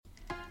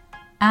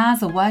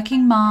As a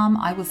working mum,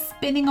 I was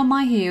spinning on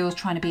my heels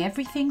trying to be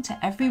everything to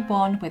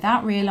everyone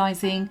without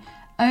realising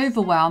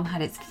overwhelm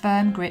had its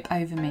firm grip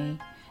over me.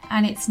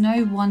 And it's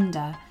no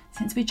wonder,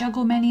 since we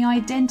juggle many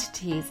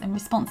identities and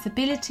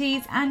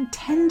responsibilities and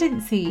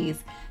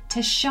tendencies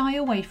to shy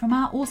away from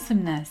our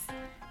awesomeness.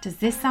 Does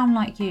this sound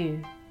like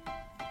you?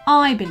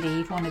 I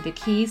believe one of the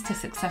keys to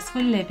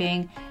successful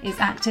living is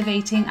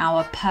activating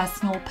our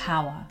personal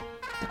power.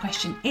 The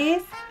question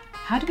is,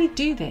 how do we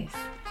do this?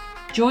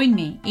 Join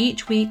me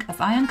each week as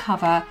I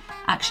uncover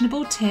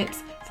actionable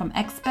tips from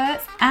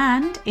experts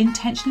and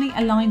intentionally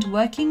aligned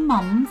working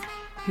mums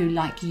who,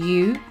 like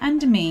you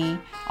and me,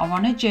 are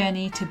on a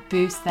journey to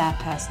boost their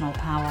personal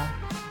power.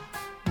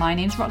 My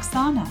name's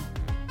Roxana.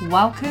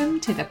 Welcome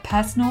to the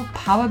Personal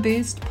Power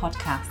Boost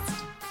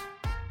podcast.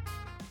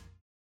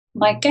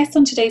 My guest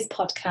on today's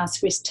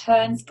podcast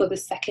returns for the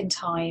second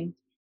time.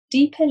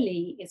 Deepa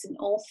Lee is an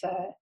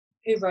author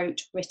who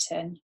wrote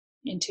Written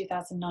in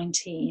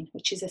 2019,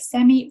 which is a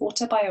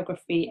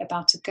semi-autobiography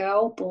about a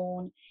girl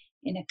born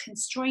in a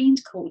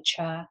constrained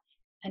culture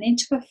and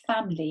into a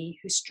family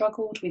who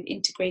struggled with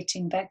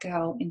integrating their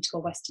girl into a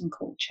Western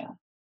culture.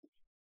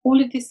 All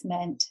of this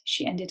meant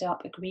she ended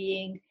up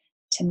agreeing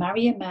to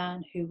marry a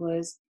man who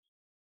was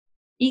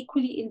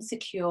equally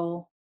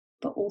insecure,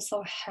 but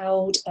also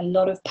held a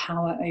lot of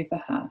power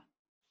over her.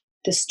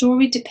 The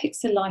story depicts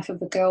the life of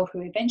a girl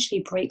who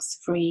eventually breaks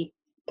free,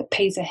 but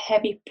pays a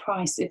heavy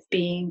price of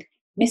being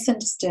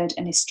misunderstood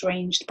and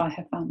estranged by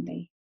her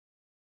family.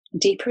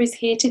 Deepa is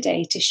here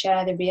today to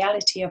share the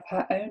reality of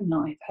her own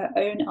life, her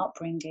own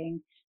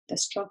upbringing, the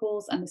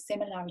struggles and the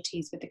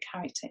similarities with the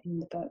character in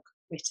the book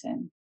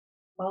Written.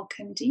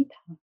 Welcome,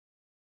 Deepa.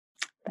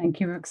 Thank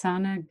you,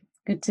 Roxana.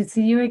 Good to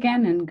see you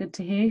again and good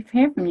to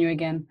hear from you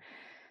again.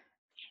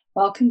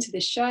 Welcome to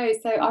the show.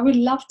 So I would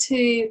love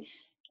to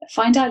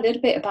find out a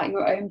little bit about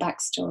your own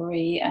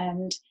backstory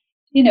and,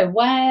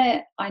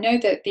 where I know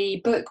that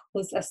the book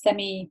was a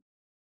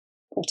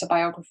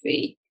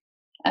semi-autobiography,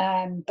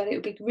 but it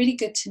would be really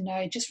good to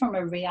know just from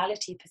a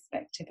reality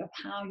perspective of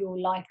how your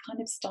life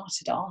kind of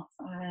started off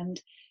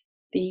and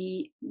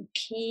the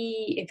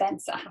key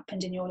events that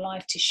happened in your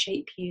life to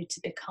shape you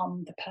to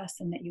become the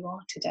person that you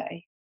are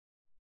today.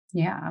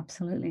 Yeah,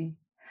 absolutely.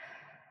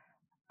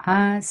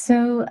 My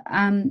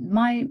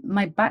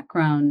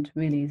background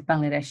really is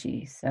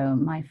Bangladeshi. So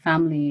my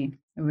family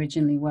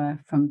originally were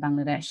from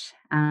Bangladesh,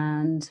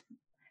 and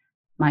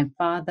my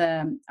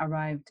father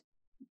arrived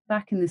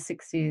back in the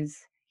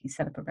 60s. He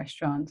set up a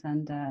restaurant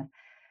and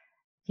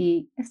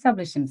he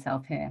established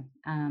himself here.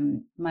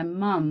 My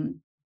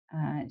mum,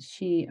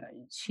 she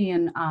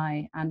and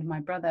I and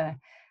my brother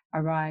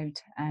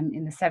arrived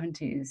in the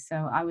 70s.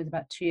 So I was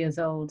about 2 years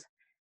old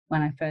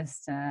when I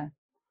first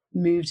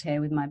moved here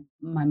with my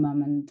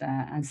mum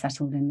and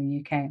settled in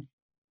the UK.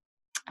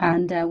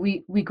 And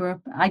we grew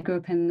up. I grew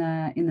up in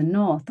the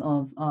north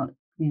of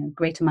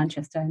Greater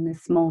Manchester, in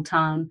this small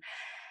town,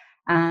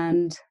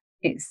 and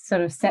it's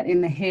sort of set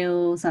in the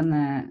hills and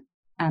the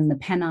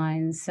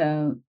Pennines.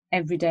 So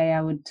every day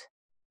I would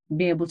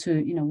be able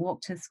to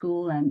walk to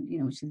school, and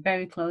which is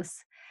very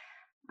close,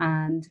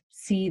 and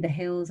see the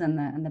hills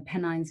and the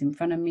Pennines in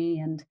front of me,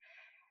 and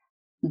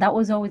that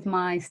was always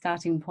my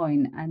starting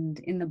point. And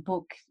in the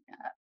book,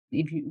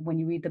 when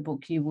you read the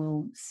book, you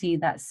will see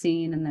that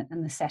scene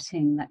and the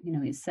setting that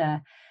it's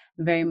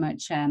very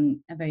much a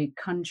very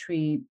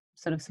country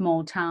sort of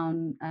small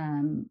town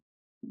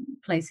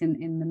place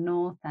in the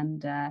north.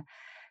 And the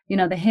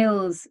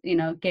hills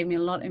gave me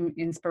a lot of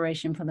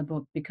inspiration for the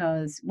book,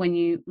 because when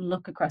you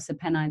look across the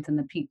Pennines and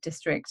the Peak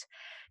District,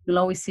 you'll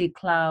always see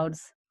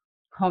clouds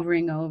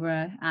hovering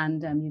over,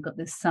 and you've got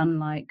this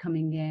sunlight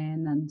coming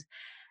in,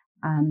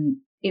 and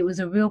it was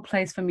a real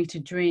place for me to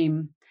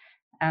dream.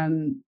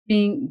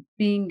 Being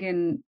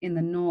in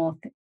the north,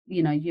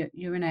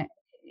 you're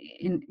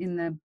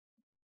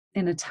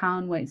in a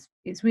town where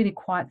it's really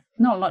quiet,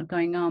 not a lot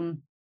going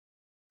on,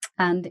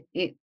 and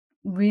it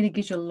really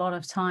gives you a lot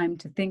of time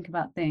to think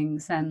about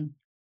things. And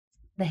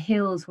the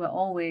hills were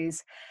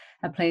always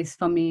a place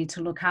for me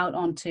to look out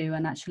onto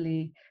and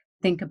actually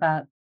think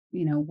about,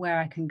 where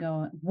I can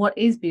go, what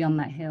is beyond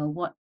that hill,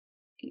 what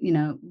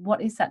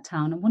is that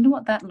town? I wonder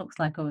what that looks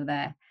like over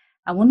there.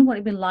 I wonder what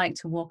it'd be like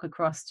to walk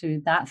across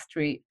to that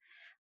street.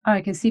 Oh,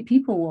 I can see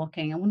people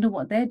walking. I wonder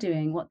what they're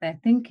doing, what they're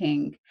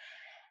thinking.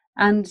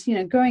 And,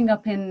 growing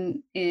up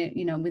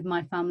with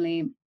my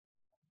family,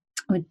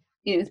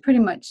 it was pretty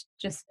much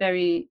just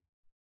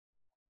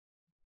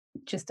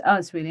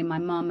us, really, my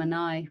mum and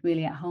I,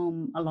 really at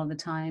home a lot of the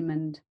time.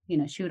 And,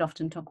 she would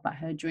often talk about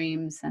her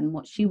dreams and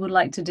what she would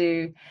like to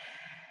do.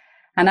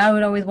 And I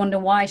would always wonder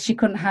why she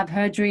couldn't have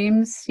her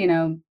dreams.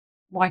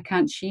 Why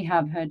can't she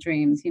have her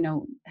dreams?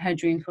 Her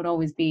dreams would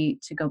always be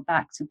to go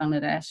back to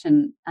Bangladesh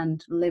and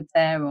live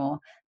there, or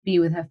be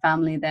with her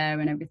family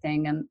there and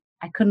everything. And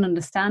I couldn't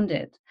understand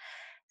it.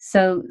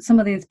 So some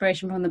of the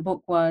inspiration from the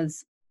book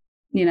was,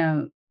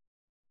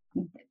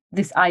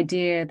 this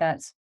idea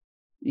that,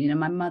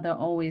 my mother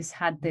always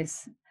had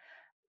this,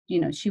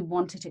 she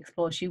wanted to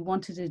explore, she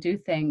wanted to do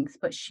things,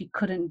 but she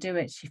couldn't do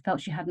it. She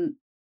felt she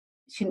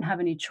she didn't have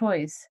any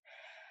choice.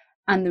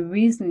 And the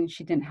reason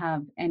she didn't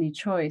have any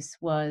choice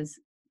was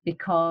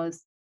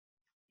because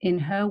in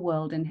her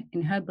world and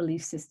in her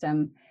belief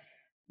system,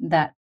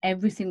 that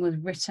everything was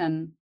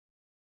written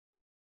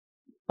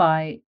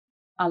by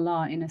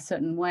Allah in a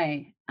certain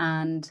way,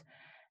 and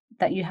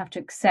that you have to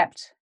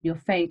accept your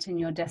fate and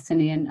your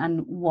destiny,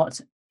 and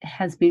what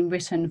has been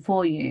written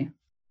for you.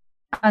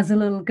 As a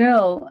little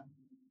girl,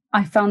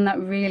 I found that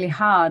really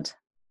hard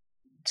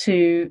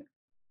to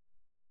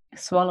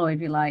swallow,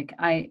 if you like.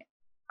 I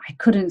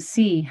couldn't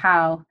see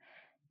how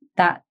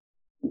that,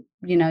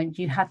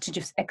 you had to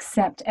just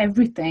accept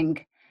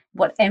everything.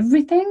 What,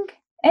 everything,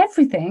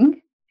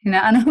 and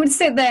I would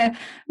sit there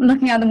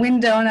looking out the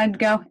window and I'd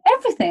go,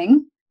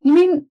 everything? You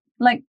mean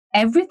like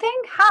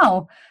everything?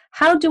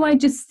 How do I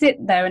just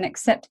sit there and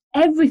accept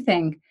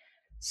everything?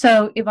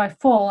 So if I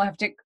fall, I have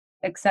to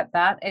accept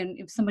that, and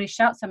if somebody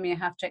shouts at me, I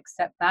have to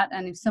accept that,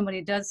 and if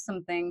somebody does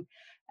something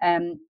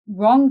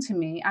wrong to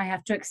me, I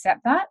have to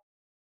accept that.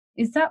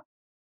 Is that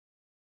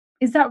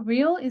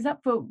real? Is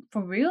that for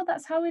real?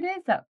 That's how it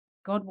is? That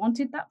God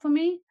wanted that for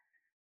me?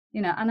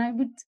 And I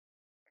would,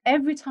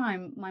 every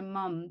time my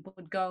mum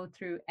would go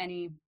through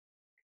any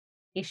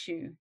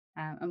issue,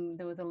 and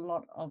there was a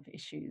lot of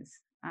issues,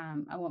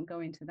 I won't go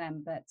into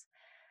them, but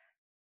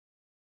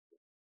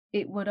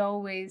it would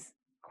always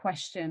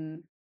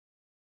question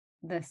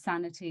the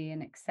sanity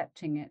in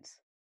accepting it.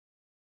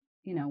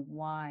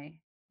 Why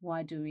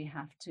do we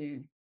have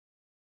to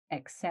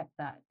accept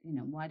that?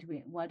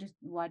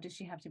 Why does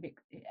she have to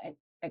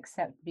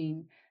accept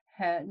being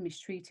hurt,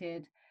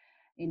 mistreated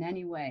in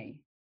any way?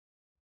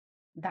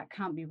 That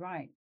can't be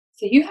right.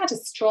 So you had a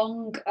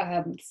strong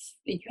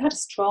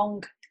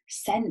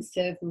sense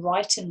of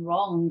right and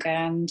wrong,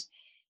 and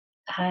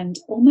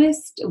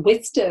almost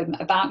wisdom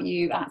about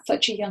you at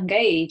such a young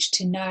age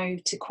to know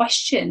to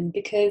question,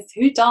 because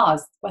who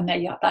does when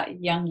they're that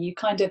young? You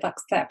kind of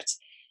accept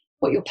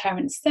what your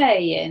parents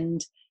say,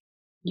 and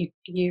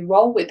you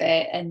roll with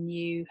it, and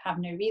you have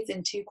no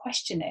reason to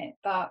question it.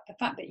 But the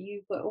fact that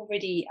you were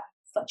already at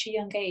such a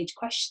young age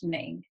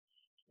questioning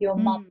your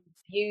mum's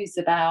Mm, views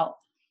about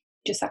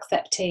just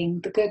accepting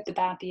the good, the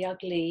bad, the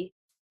ugly,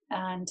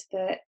 and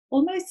the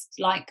almost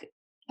like,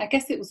 I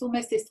guess it was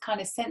almost this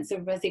kind of sense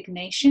of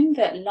resignation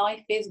that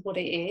life is what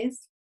it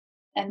is,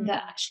 and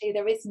that mm. actually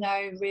there is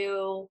no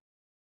real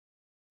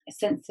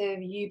sense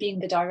of you being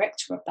the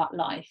director of that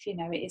life.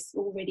 It's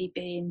already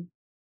been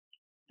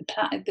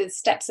the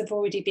steps have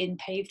already been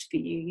paved for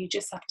you. You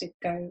just have to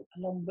go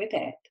along with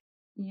it.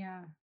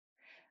 Yeah.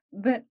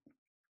 But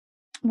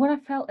what I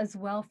felt as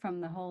well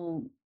from the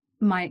whole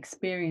my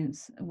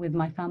experience with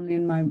my family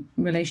and my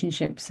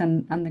relationships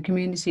and the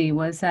community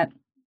was that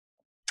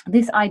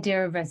this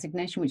idea of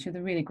resignation, which is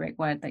a really great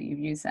word that you've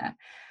used there,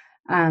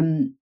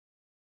 um,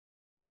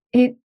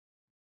 it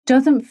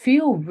doesn't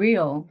feel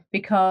real,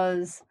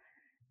 because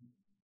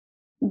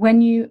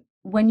when you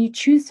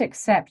choose to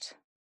accept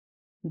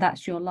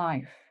that's your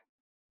life,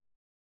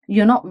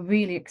 you're not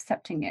really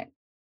accepting it.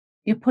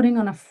 You're putting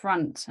on a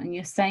front and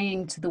you're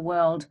saying to the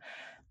world,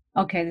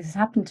 okay, this has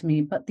happened to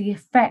me, but the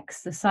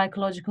effects, the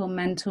psychological,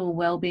 mental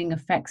well-being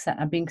effects that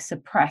are being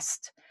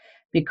suppressed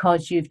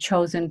because you've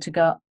chosen to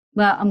go,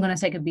 well, I'm going to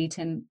take a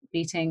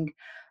beating.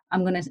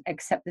 I'm going to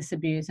accept this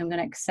abuse. I'm going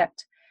to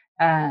accept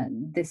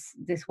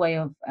this way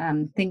of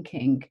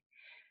thinking.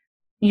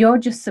 You're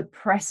just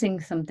suppressing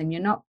something.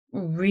 You're not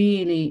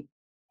really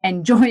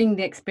enjoying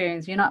the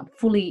experience. You're not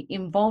fully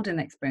involved in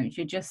the experience.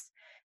 You're just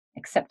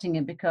accepting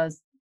it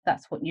because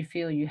that's what you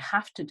feel you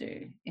have to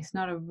do. It's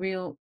not a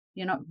real,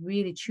 you're not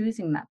really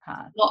choosing that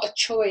path. Not a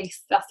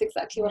choice. That's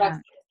exactly what I was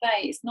Yeah. going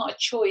to say. It's not a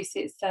choice.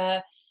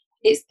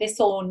 It's this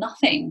or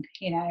nothing.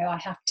 I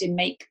have to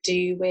make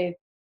do with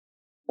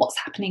what's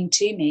happening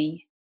to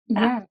me.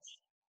 Uh, Yes.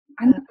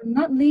 And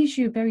that leaves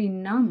you very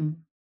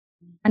numb.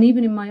 And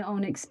even in my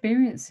own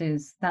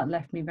experiences, that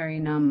left me very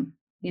numb.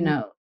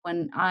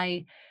 When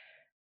I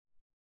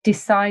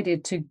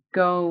decided to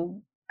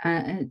go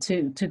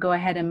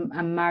ahead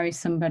and marry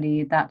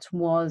somebody that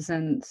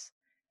wasn't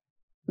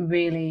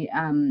really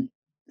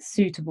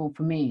suitable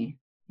for me.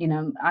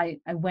 I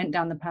went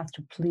down the path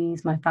to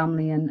please my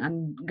family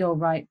and go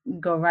right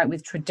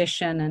with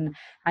tradition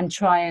and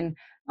try and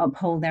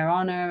uphold their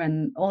honor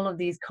and all of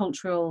these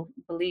cultural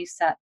beliefs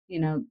that,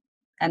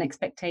 and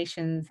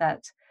expectations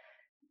that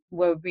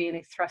were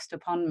really thrust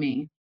upon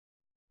me.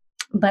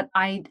 But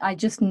I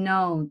just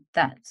know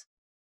that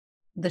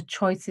the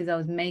choices I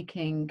was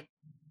making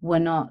were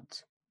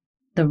not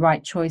the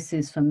right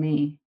choices for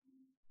me,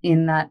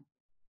 in that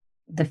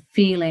the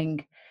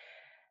feeling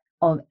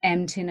of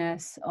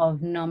emptiness,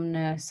 of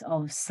numbness,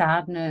 of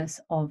sadness,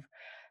 of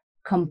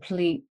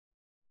complete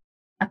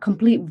a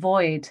complete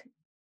void,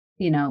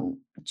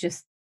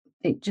 just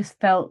it just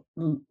felt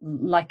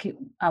like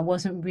I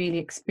wasn't really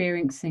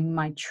experiencing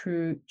my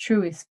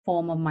truest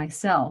form of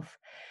myself.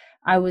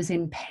 I was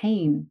in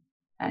pain,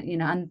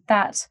 and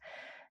that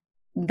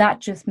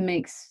just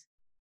makes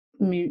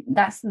me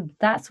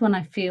that's when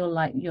I feel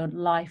like your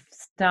life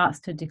starts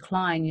to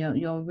decline,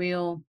 your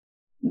real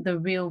the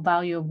real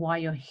value of why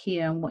you're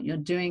here and what you're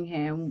doing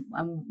here,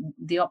 and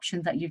the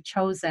options that you've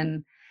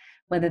chosen,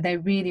 whether they're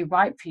really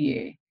right for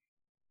you.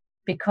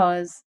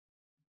 Because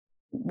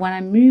when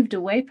I moved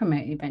away from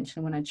it,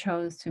 eventually, when I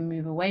chose to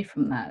move away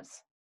from that,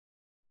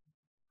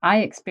 I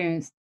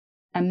experienced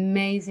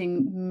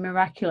amazing,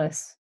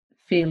 miraculous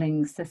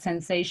feelings, the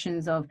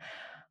sensations of,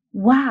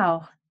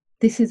 wow,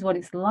 this is what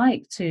it's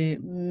like to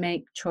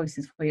make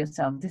choices for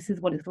yourself. This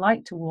is what it's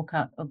like to walk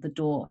out of the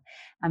door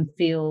and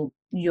feel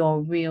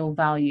your real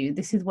value.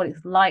 This is what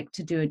it's like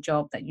to do a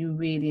job that you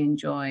really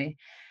enjoy.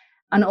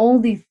 And all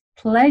these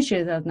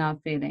pleasures I was now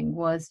feeling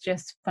was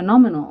just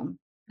phenomenal.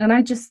 And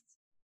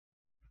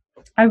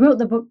I wrote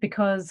the book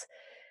because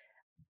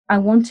I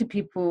wanted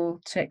people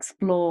to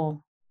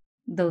explore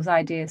those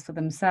ideas for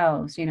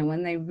themselves. You know,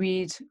 when they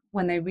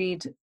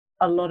read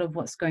a lot of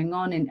what's going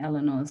on in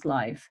Eleanor's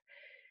life,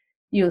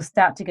 you'll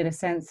start to get a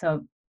sense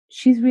of,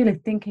 she's really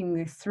thinking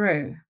this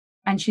through,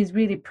 and she's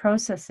really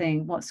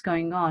processing what's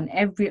going on.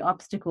 Every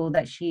obstacle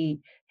that she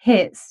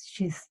hits,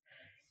 she's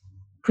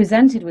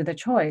presented with a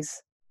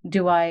choice.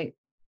 Do I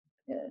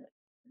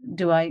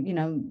you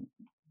know,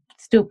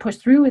 still push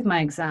through with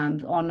my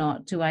exams or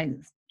not? Do I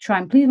try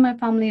and please my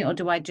family, or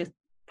do I just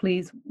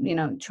please, you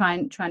know, try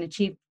and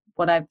achieve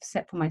what I've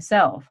set for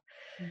myself?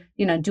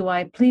 You know, do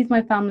I please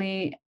my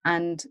family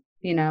and,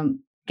 you know,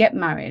 get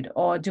married,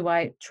 or do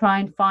I try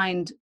and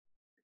find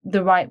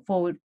the right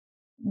forward,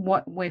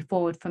 what way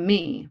forward for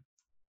me?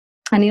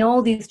 And in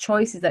all these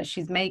choices that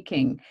she's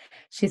making,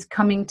 she's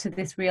coming to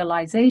this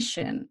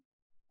realization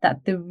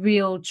that the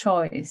real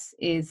choice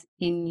is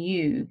in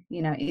you.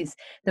 You know, is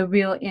the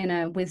real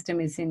inner wisdom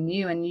is in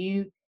you, and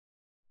you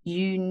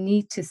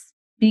need to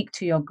speak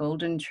to your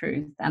golden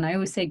truth. And I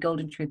always say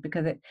golden truth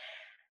because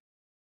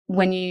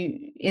when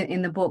you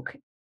in the book,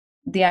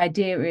 the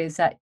idea is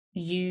that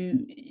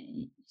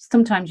you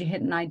sometimes you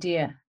hit an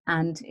idea,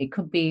 and it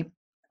could be,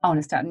 I want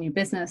to start a new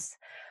business,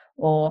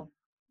 or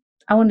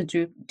I want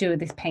to do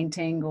this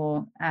painting,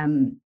 or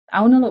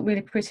I want to look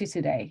really pretty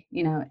today.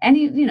 You know,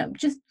 any, you know,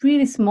 just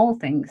really small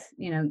things,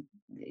 you know,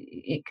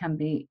 it can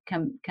be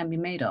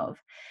made of.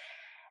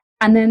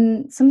 And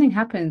then something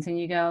happens and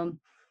you go,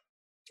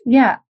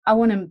 yeah, I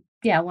want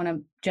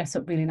to dress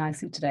up really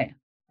nicely today.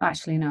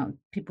 Actually, no,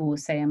 people will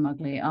say I'm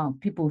ugly. Oh,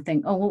 people will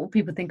think, oh, what will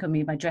people think of me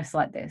if I dress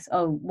like this?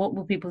 Oh, what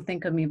will people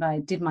think of me if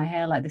I did my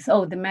hair like this?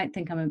 Oh, they might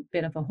think I'm a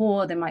bit of a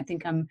whore. They might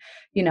think I'm,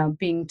 you know,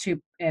 being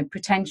too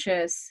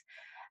pretentious.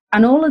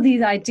 And all of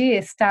these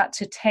ideas start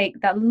to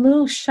take that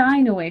little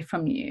shine away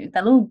from you,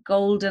 that little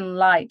golden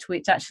light,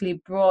 which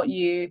actually brought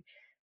you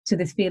to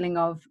this feeling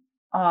of,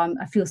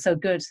 I feel so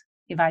good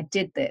if I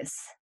did this.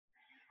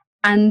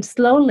 And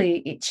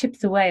slowly it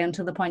chips away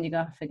until the point you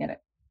go, forget it.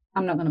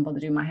 I'm not going to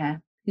bother doing my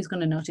hair. Who's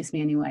going to notice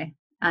me anyway?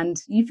 And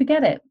you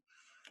forget it.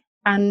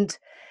 And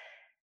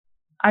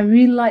I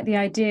really like the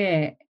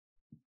idea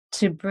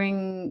to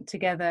bring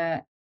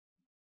together,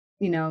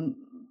 you know,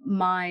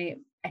 my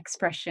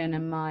expression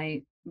and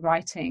my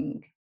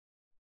writing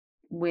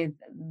with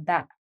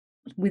that,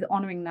 with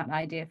honoring that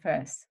idea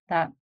first,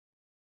 that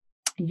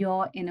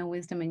your inner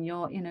wisdom and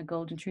your inner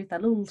golden truth,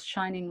 that little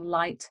shining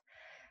light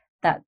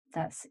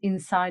that's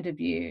inside of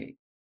you,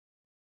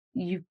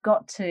 you've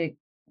got to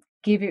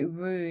give it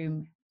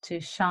room to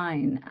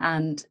shine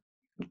and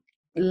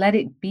let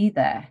it be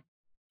there.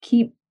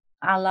 Keep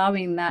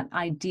allowing that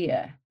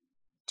idea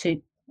to,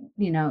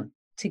 you know,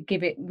 to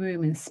give it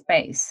room and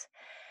space,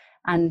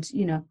 and,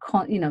 you know,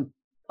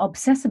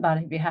 obsess about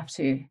it if you have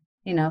to,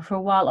 you know, for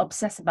a while,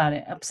 obsess about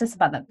it, obsess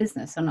about that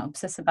business, or not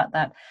obsess about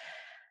that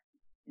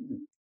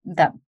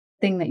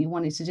thing that you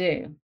wanted to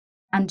do,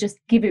 and just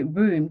give it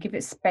room, give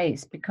it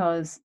space,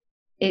 because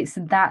it's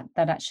that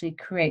actually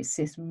creates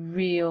this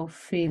real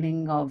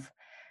feeling of,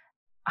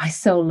 I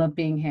so love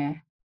being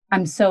here.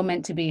 I'm so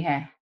meant to be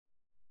here.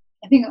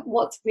 I think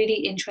what's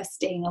really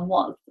interesting, and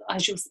what,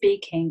 as you're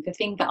speaking, the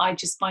thing that I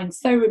just find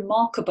so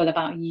remarkable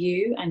about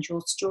you and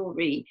your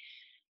story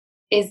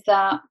is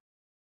that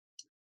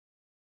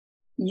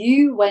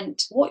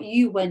what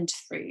you went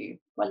through,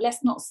 well,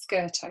 let's not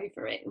skirt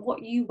over it,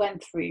 what you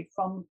went through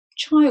from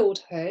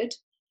childhood,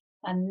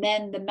 and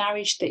then the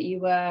marriage that you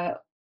were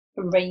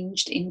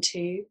arranged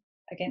into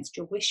against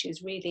your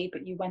wishes, really,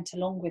 but you went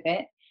along with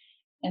it.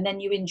 And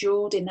then you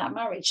endured in that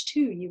marriage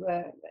too. You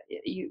were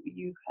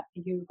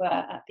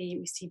at the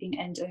receiving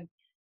end of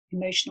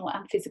emotional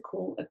and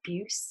physical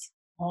abuse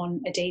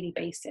on a daily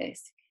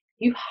basis.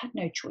 You had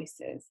no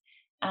choices,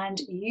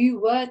 and you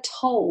were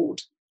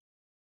told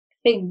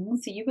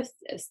things.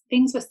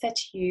 Things were said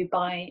to you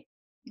by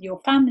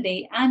your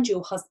family and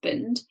your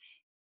husband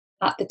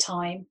at the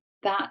time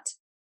that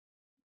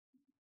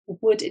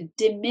would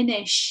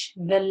diminish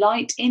the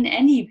light in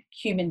any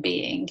human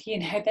being. You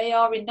know, they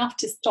are enough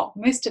to stop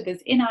most of us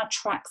in our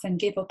tracks and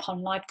give up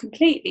on life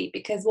completely,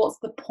 because what's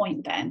the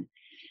point then?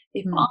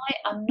 If Mm.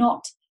 I am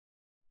not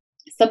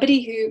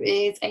somebody who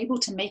is able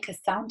to make a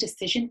sound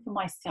decision for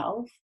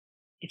myself,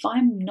 if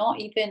I'm not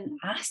even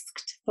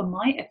asked for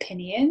my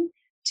opinion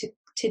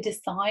to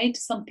decide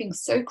something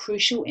so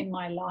crucial in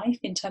my life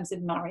in terms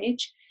of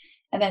marriage,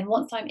 And then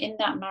once I'm in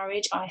that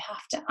marriage, I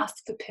have to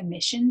ask for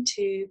permission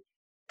to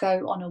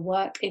go on a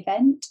work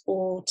event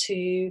or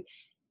to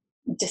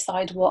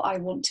decide what I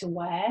want to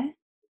wear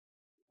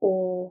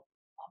or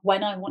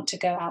when I want to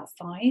go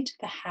outside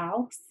the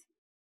house.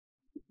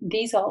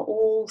 These are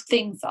all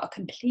things that are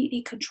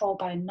completely controlled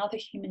by another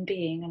human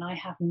being, and I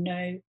have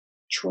no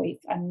choice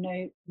and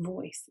no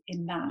voice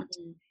in that.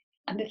 Mhm.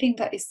 And the thing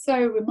that is so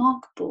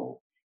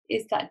remarkable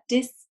is that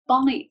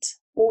despite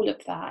all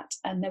of that,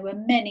 and there were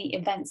many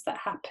events that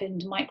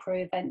happened, micro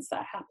events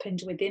that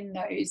happened within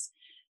those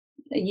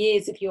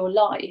years of your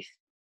life,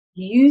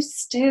 you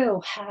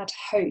still had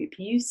hope.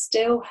 You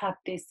still had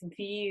this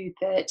view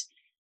that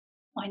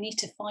I need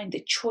to find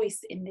the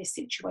choice in this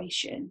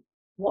situation.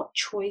 What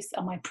choice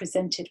am I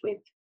presented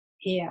with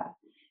here?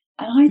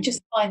 And I Mhm.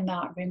 just find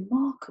that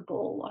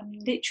remarkable. I'm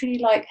literally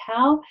like,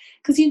 how?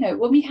 Because,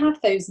 when we have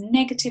those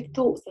negative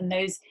thoughts and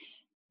those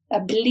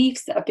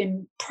beliefs that have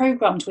been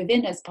programmed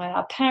within us by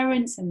our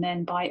parents and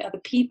then by other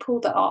people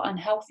that are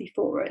unhealthy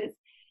for us,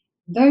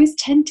 those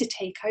tend to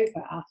take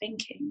over our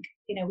thinking.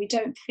 We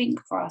don't think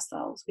for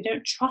ourselves, we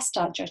don't trust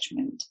our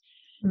judgment.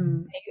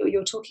 Mm.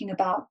 You're talking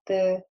about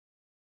the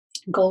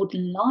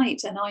golden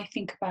light, and I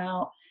think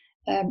about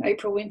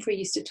Oprah Winfrey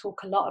used to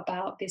talk a lot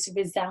about this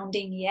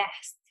resounding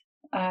yes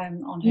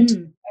on her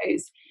Mm.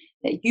 shows,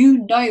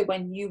 that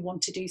when you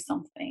want to do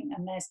something,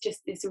 and there's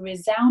just this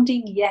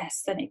resounding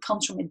yes, and it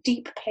comes from a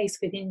deep place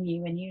within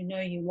you, and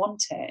you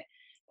want it.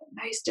 But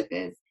most of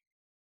us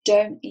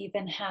don't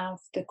even have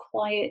the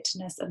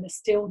quietness and the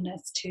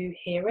stillness to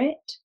hear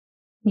it.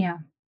 Yeah.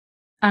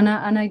 And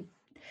I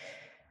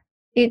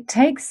it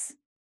takes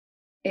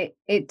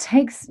it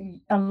takes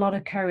a lot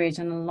of courage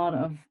and a lot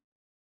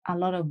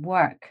of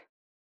work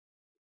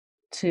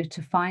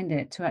to find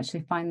it, to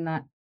actually find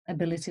that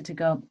ability to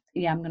go,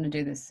 yeah, I'm going to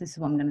do this. This is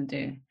what I'm going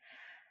to do.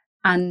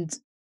 And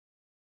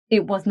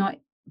it was not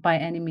by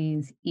any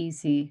means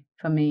easy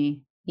for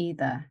me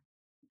either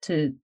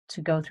to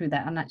go through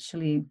that. And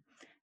actually,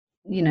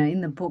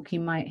 in the book, you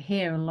might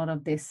hear a lot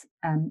of this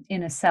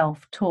inner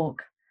self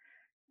talk.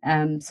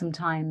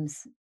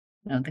 Sometimes,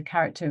 the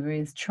character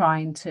is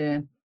trying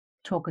to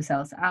talk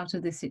herself out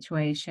of this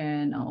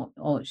situation,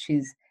 or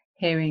she's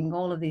hearing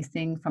all of these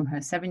things from her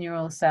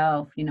 7-year-old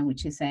self,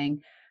 which is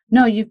saying,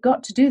 no, you've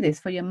got to do this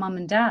for your mum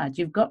and dad.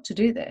 You've got to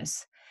do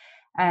this.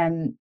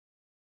 Um,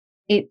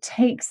 it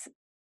takes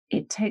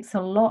it takes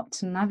a lot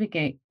to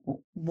navigate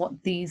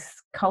what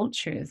these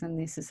cultures and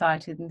these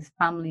societies and these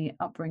family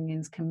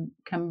upbringings can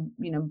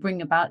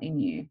bring about in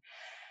you.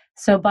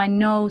 So by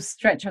no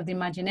stretch of the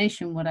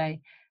imagination would I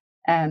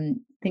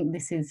think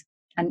this is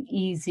an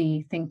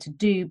easy thing to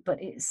do,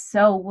 but it's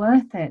so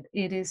worth it.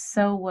 It is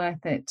so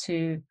worth it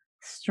to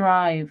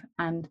strive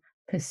and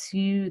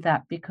pursue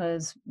that,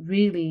 because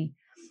really,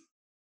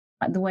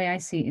 the way I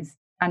see it is,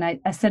 and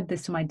I said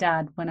this to my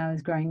dad when I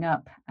was growing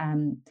up,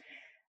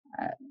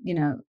 uh, you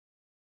know,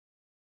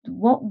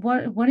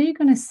 what are you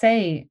going to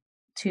say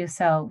to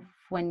yourself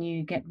when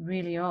you get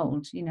really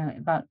old,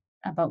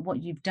 about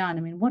what you've done?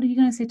 I mean, what are you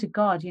going to say to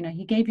God?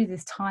 He gave you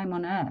this time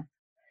on earth,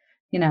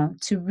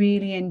 to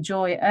really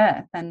enjoy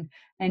earth and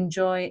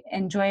enjoy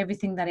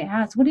everything that it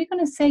has. What are you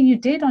going to say you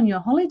did on your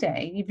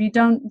holiday if you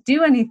don't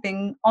do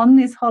anything on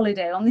this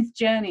holiday, on this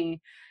journey,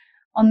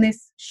 on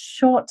this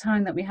short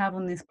time that we have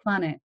on this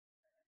planet?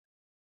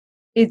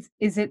 Is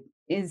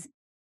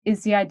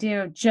the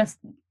idea of just,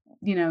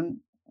 you know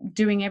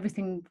doing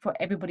everything for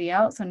everybody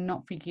else and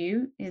not for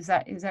you, is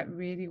that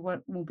really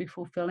what will be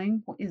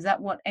fulfilling? Is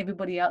that what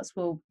everybody else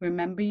will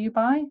remember you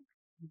by?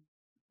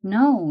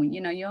 No,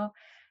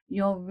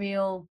 your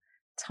real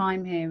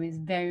time here is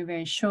very,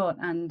 very short,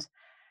 and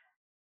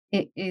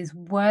it is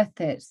worth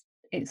it.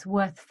 It's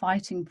worth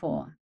fighting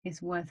for.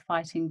 It's worth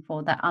fighting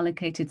for that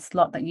allocated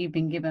slot that you've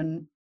been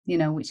given,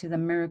 which is a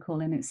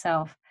miracle in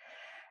itself.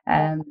 Oh,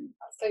 Um,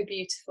 that's so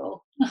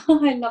beautiful.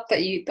 I love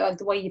that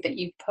the way that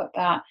you put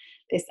that,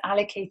 this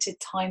allocated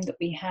time that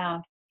we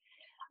have.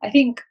 I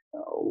think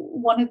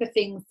one of the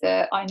things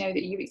that I know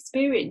that you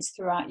experienced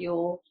throughout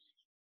your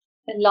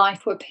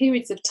life were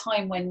periods of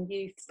time when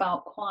you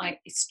felt quite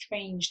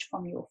estranged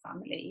from your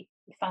family,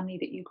 the family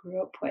that you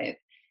grew up with,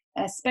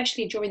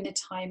 especially during the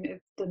time of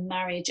the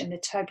marriage and the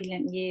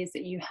turbulent years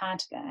that you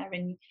had there.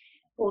 And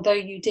although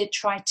you did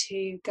try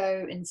to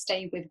go and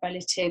stay with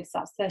relatives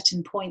at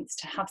certain points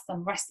to have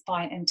some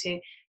respite and to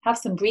have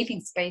some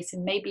breathing space,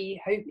 and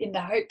maybe hope in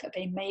the hope that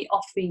they may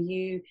offer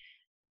you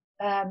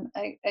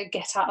a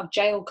get out of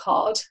jail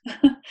card,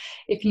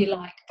 if you mm,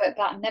 like, but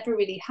that never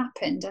really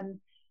happened. And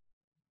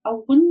I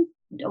won-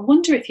 I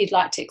wonder if you'd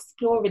like to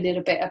explore a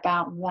little bit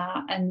about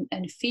that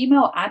and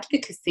female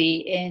advocacy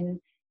in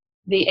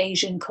the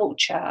Asian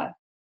culture,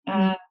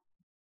 mm. uh,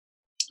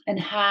 and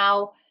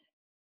how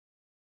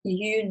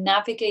you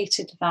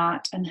navigated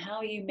that and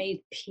how you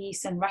made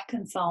peace and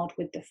reconciled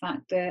with the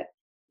fact that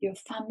your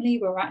family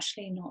were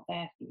actually not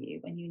there for you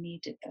when you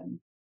needed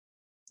them.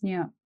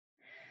 Yeah.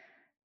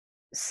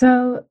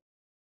 So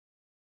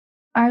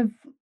I've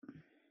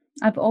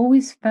I've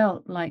always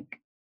felt like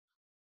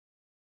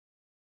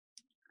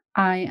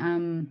I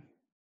am,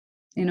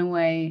 in a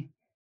way,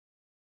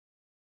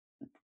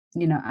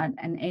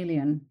 an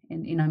alien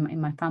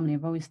in my family.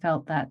 I've always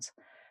felt that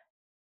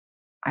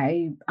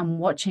I'm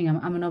watching,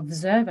 I'm an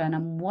observer and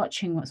I'm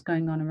watching what's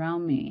going on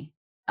around me.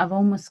 I've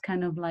almost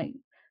kind of like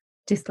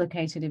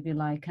dislocated, if you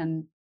like,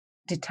 and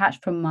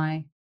detached from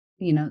my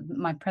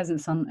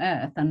presence on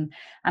earth, and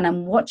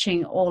I'm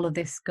watching all of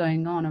this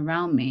going on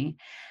around me.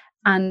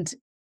 And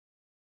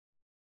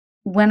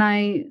when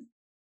I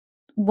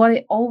what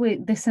it always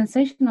the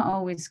sensation I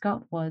always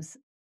got was,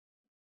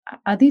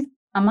 are these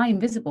am I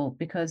invisible?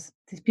 Because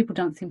these people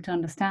don't seem to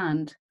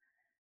understand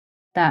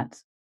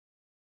that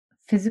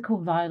physical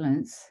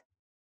violence,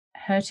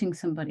 hurting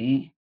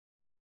somebody,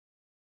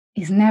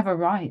 is never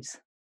right.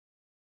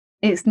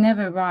 It's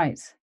never right.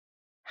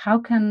 How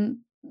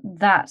can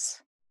that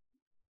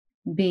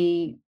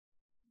be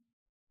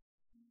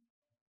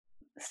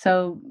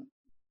so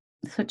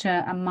such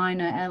a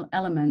minor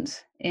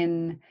element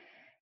in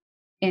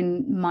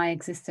my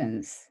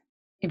existence?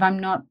 If I'm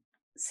not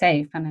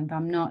safe and if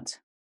I'm not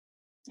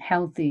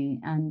healthy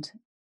and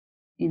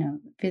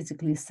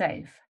physically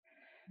safe,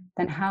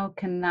 then how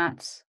can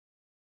that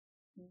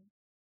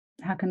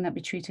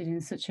be treated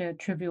in such a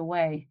trivial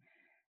way?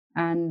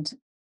 And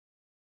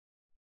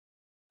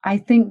I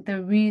think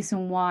the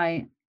reason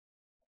why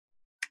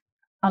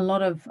a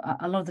lot of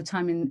the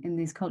time in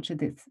these cultures,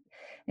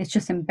 it's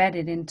just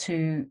embedded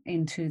into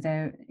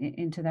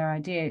their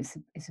idea.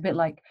 It's a bit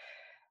like,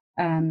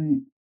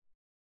 um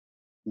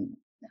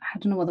I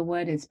don't know what the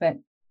word is, but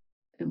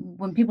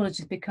when people have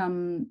just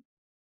become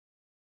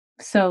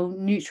so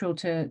neutral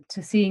to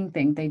seeing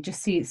things, they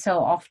just see it so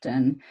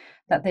often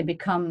that they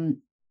become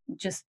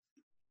just,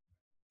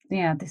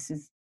 yeah, this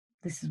is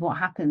what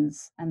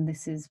happens, and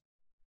this is,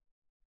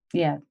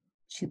 yeah,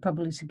 she's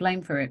probably to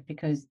blame for it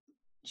because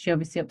she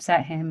obviously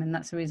upset him, and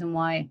that's the reason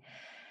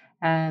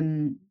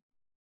um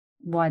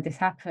why this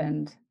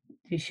happened.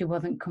 She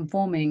wasn't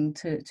conforming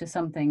to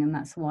something, and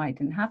that's why it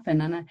didn't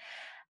happen.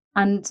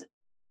 And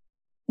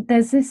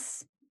there's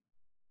this,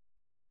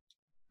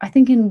 I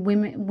think, in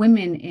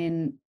women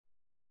in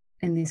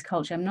these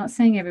culture. I'm not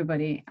saying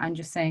everybody. I'm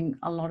just saying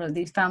a lot of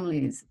these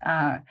families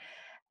are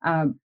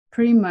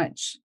pretty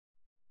much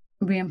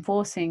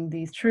reinforcing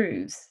these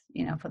truths,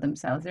 for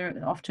themselves.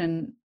 They're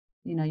often,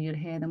 you'd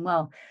hear them,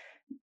 well,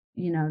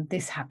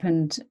 this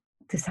happened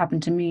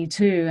to me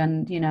too,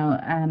 and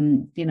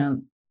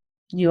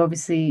you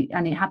obviously,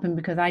 and it happened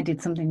because I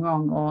did something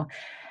wrong, or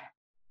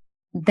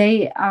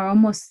they are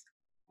almost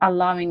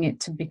allowing it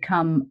to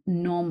become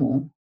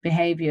normal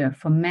behavior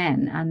for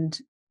men. And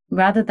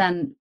rather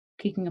than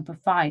kicking up a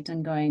fight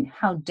and going,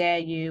 how dare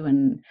you,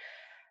 and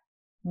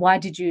why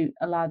did you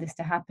allow this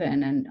to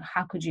happen, and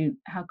how could you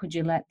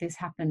let this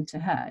happen to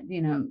her,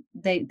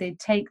 they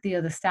take the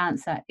other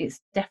stance that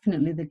it's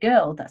definitely the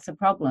girl that's a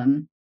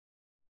problem,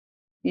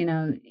 in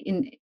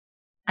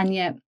and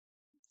yet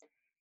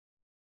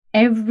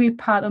every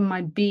part of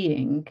my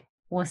being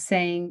was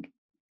saying,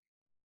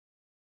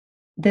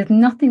 there's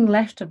nothing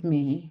left of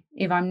me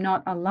if I'm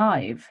not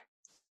alive.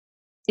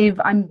 If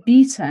I'm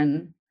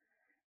beaten,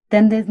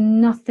 then there's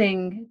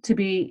nothing to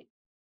be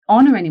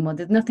honor anymore.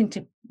 There's nothing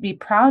to be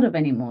proud of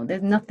anymore.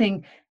 There's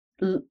nothing.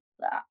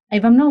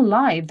 If I'm not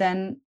alive,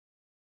 then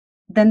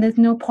there's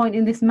no point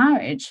in this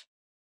marriage,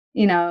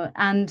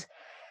 And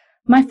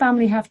my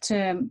family have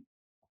to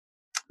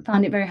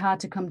found it very hard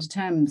to come to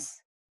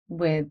terms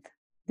with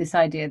this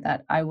idea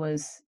that I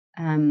was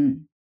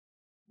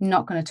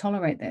not going to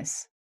tolerate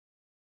this.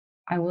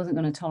 I wasn't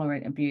going to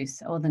tolerate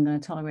abuse. I wasn't going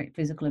to tolerate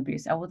physical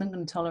abuse. I wasn't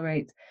going to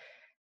tolerate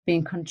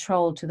being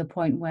controlled to the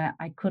point where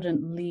I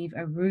couldn't leave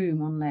a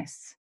room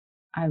unless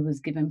I was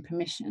given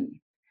permission.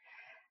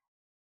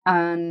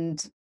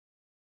 And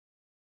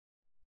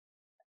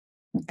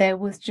there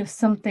was just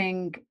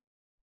something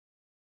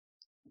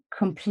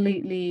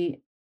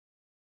completely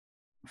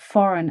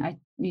foreign,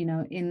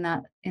 in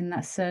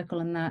that circle,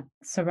 in that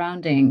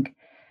surrounding,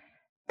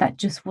 that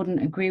just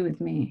wouldn't agree with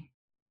me.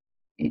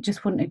 It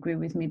just wouldn't agree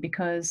with me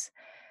because,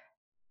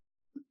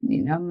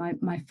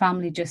 my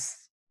family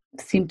just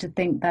seemed to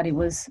think that it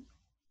was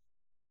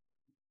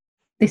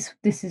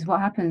this is what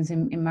happens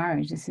in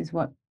marriage. This is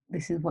what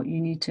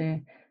you need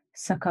to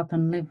suck up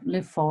and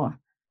live for.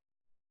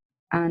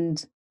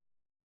 And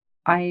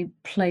I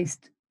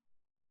placed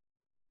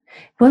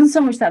it wasn't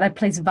so much that I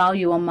placed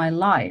value on my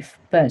life,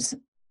 but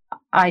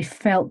I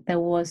felt there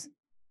was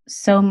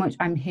so much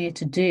I'm here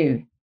to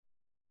do.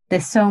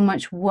 There's so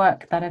much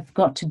work that I've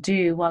got to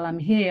do while I'm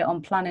here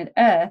on planet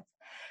Earth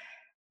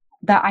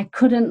that I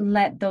couldn't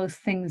let those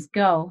things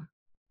go.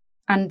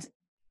 And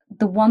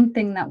the one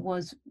thing that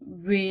was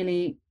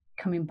really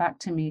coming back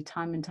to me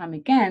time and time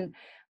again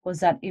was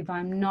that if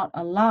I'm not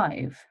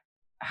alive,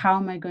 how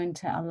am I going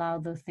to allow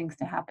those things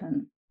to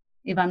happen?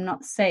 If I'm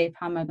not safe,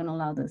 how am I going to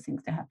allow those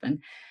things to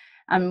happen?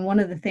 And one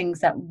of the things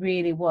that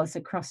really was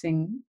a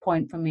crossing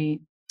point for me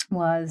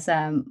was,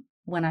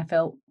 when I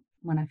felt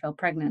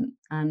pregnant,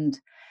 and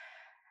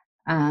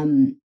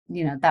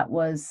that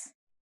was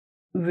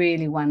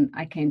really when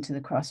I came to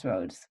the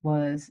crossroads.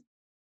 Was,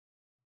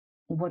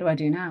 what do I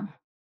do now?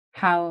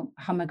 How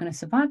am I going to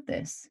survive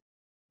this?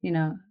 You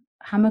know,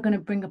 how am I going to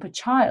bring up a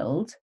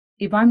child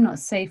if I'm not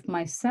safe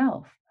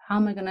myself? How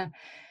am I going to,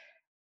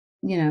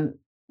 you know,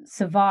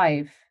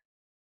 survive?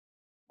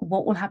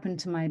 What will happen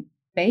to my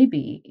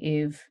baby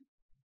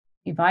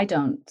if I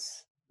don't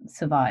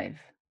survive?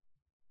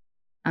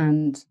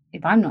 And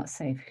if I'm not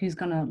safe, who's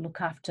going to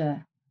look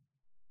after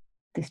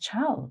this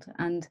child?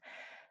 And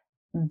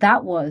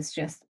that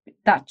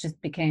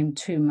just became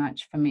too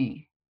much for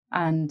me.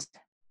 And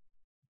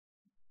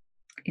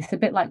it's a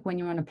bit like when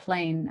you're on a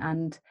plane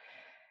and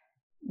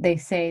they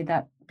say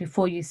that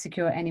before you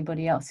secure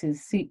anybody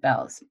else's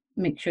seatbelts,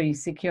 make sure you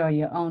secure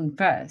your own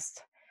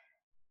first.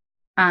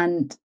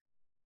 And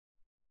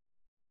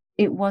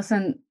it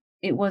wasn't,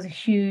 it was a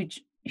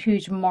huge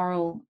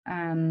moral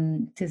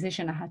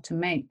decision I had to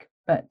make,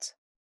 but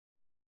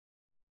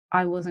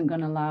I wasn't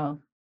going to allow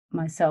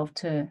myself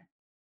to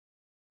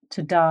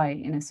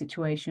die in a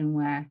situation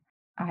where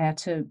I had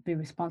to be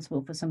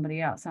responsible for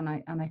somebody else, and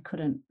I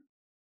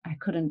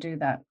couldn't do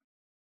that.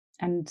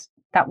 And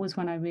that was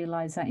when I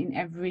realized that in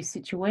every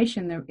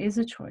situation there is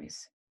a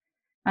choice.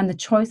 And the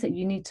choice that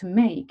you need to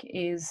make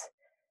is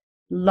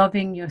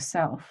loving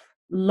yourself,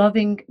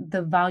 loving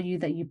the value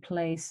that you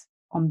place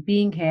on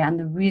being here and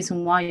the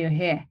reason why you're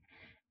here.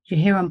 You're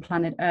here on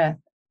planet Earth,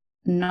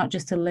 not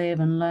just to live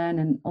and learn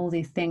and all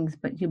these things,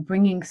 but you're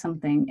bringing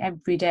something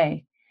every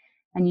day.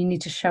 And you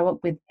need to show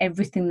up with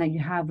everything that you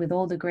have, with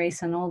all the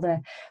grace and all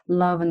the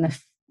love, and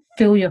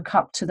fill your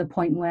cup to the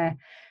point where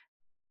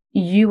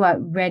you are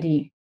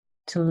ready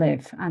to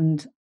live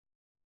and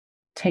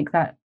take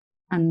that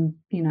and,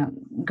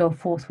 go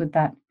forth with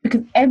that.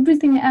 Because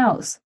everything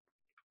else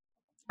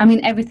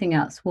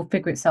will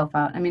figure itself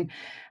out. I mean,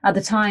 at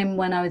the time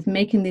when I was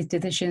making these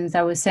decisions,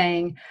 I was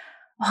saying,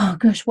 oh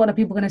gosh, what are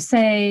people going to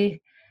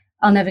say?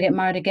 I'll never get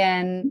married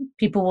again.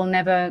 People will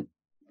never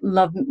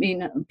love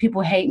me.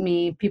 People hate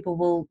me. People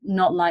will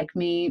not like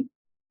me.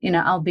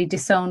 I'll be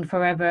disowned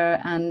forever,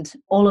 and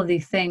all of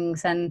these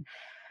things. And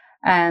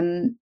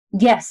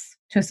yes,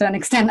 to a certain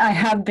extent, I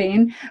have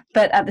been,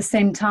 but at the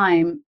same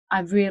time,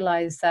 I've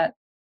realized that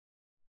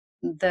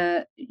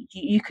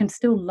you can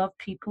still love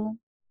people.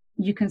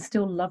 You can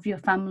still love your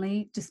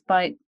family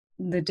despite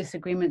the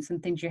disagreements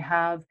and things you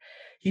have.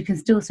 You can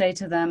still say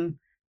to them,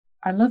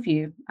 I love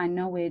you. I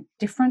know we're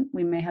different.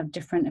 We may have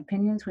different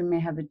opinions. We may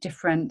have a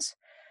different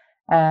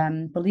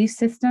belief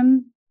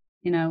system.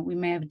 We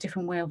may have a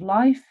different way of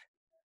life,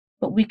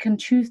 but we can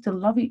choose to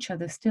love each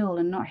other still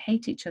and not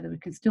hate each other. We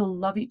can still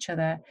love each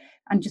other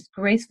and just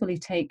gracefully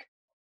take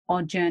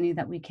our journey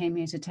that we came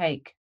here to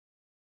take.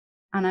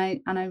 And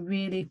I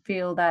really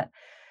feel that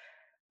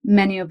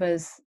many of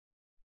us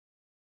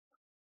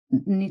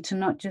need to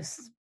not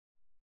just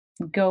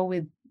go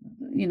with,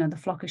 the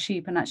flock of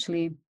sheep, and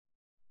actually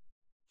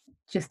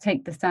just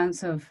take the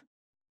stance of,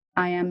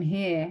 I am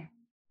here,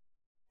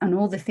 and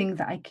all the things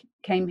that I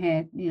came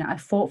here, I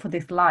fought for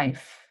this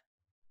life,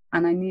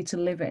 and I need to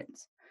live it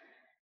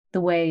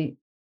the way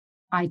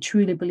I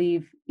truly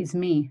believe is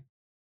me.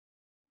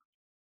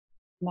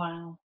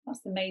 Wow,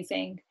 that's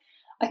amazing.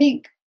 I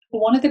think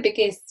one of the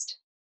biggest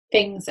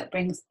things that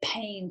brings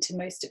pain to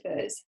most of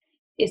us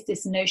is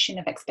this notion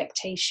of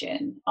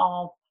expectation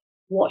of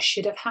what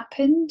should have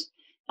happened.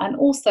 And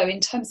also in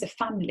terms of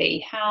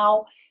family,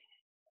 how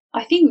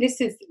I think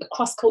this is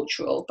cross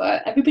cultural,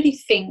 but everybody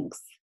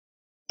thinks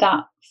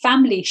that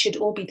family should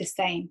all be the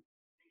same.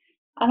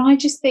 And I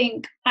just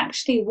think,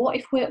 actually, what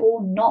if we're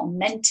all not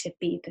meant to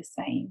be the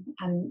same?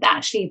 And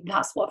actually,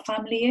 that's what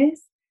family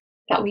is,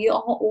 that we are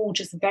all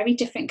just very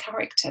different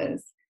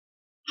characters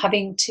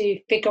having to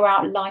figure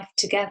out life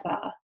together,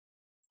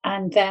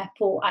 and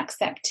therefore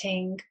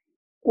accepting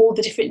all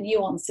the different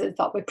nuances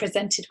that we're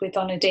presented with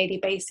on a daily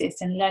basis,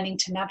 and learning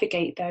to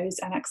navigate those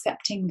and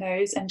accepting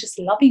those and just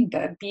loving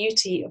the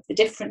beauty of the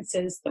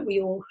differences that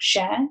we all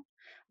share.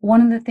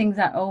 One of the things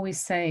I always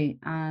say,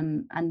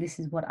 and this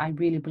is what I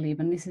really believe,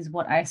 and this is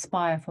what I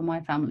aspire for my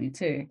family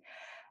too,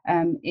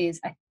 is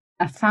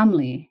a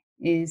family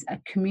is a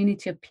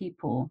community of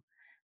people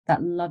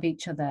that love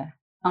each other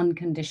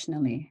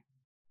unconditionally.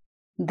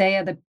 They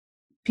are the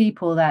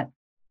people that,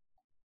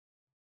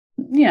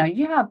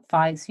 you have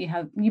fights,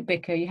 you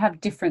bicker, you have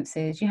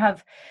differences, you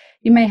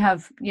may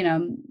have,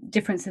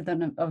 differences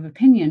of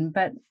opinion,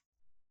 but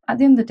at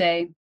the end of the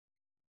day,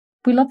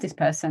 we love this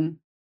person.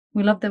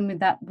 We love them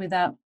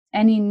without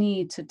any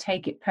need to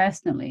take it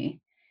personally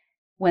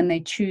when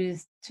they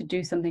choose to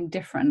do something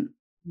different,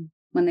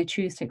 when they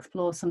choose to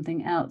explore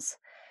something else.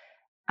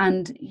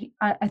 And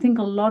I think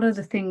a lot of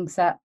the things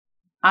that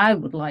I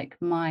would like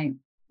my,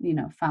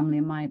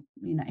 family, my,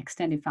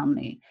 extended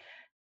family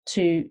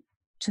to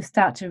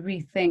start to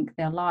rethink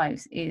their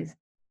lives is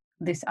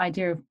this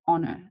idea of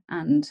honor,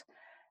 and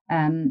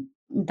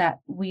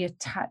that we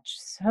attach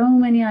so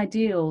many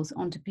ideals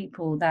onto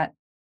people that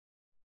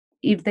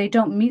if they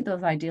don't meet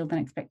those ideals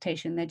and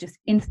expectation, they're just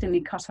instantly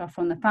cut off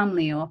from the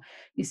family. Or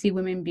you see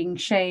women being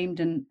shamed,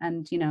 and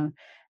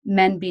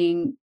men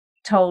being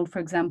told, for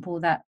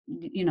example, that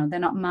they're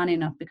not man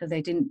enough because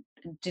they didn't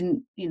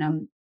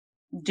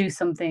do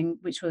something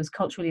which was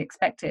culturally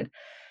expected.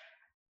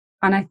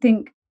 And I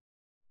think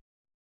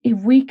if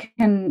we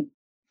can,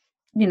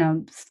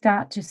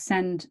 start to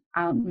send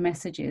out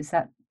messages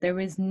that there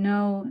is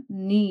no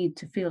need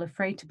to feel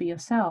afraid to be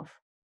yourself.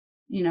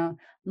 You know,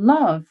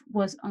 love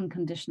was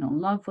unconditional.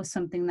 Love was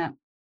something that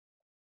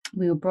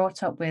we were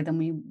brought up with, and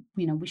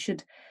we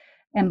should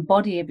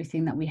embody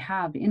everything that we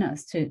have in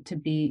us to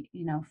be,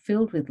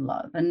 filled with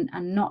love, and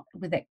not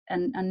with it,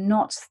 and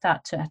not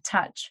start to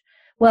attach,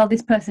 well,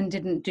 this person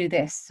didn't do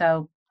this,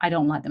 so I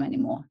don't like them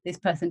anymore. This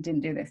person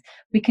didn't do this.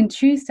 We can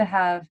choose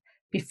to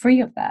be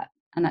free of that,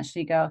 and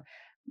actually go,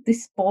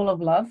 this ball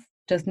of love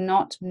does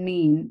not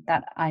mean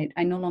that I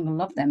no longer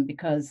love them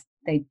because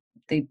they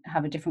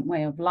have a different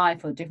way of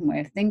life or a different way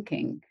of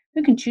thinking.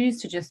 We can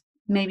choose to just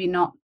maybe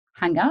not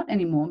hang out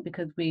anymore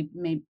because we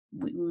may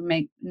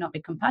not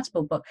be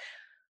compatible, but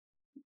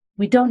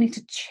we don't need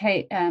to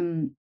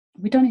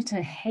we don't need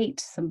to hate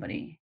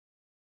somebody.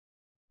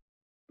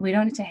 We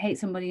don't need to hate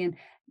somebody and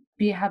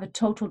have a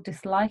total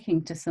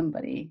disliking to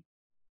somebody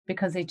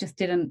because they just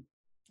didn't,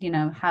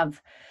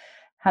 have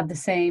the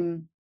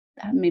same,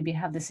 maybe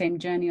have the same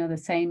journey or the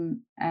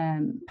same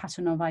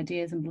pattern of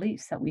ideas and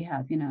beliefs that we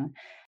have. And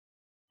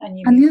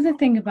you And move. the other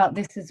thing about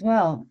this as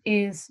well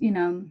is,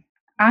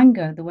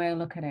 anger, the way I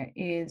look at it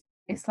is,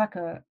 it's like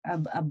a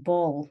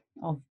ball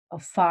of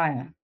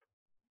fire.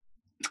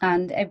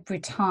 And every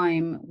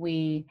time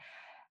we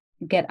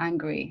get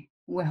angry,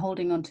 we're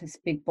holding on to this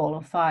big ball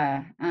of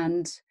fire.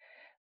 And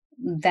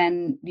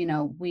then,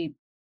 we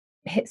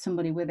hit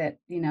somebody with it,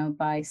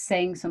 by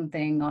saying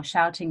something or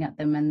shouting at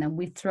them. And then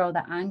we throw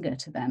that anger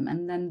to them.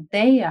 And then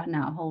they are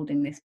now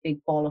holding this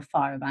big ball of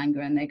fire of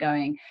anger. And they're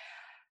going,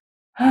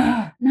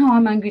 "Ah, no,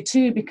 I'm angry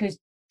too because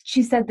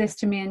she said this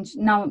to me, and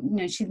now,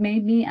 she's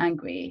made me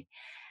angry."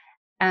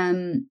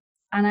 Um,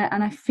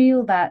 and I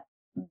feel that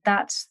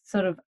that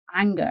sort of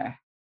anger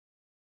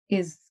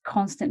is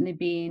constantly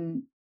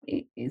being,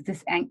 is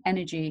this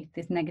energy,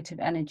 this negative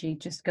energy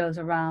just goes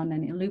around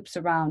and it loops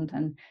around,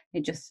 and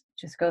it just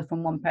goes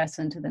from one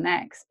person to the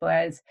next.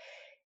 Whereas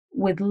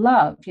with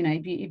love,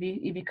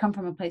 if you come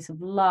from a place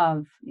of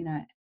love,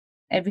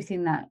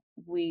 everything that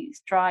we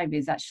strive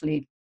is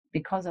actually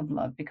because of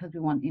love, because we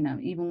want,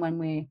 even when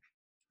we're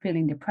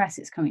feeling depressed,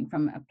 it's coming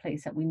from a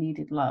place that we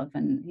needed love.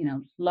 And,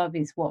 love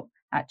is what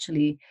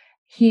actually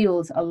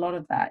heals a lot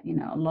of that,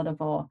 a lot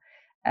of our,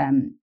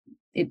 um,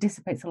 it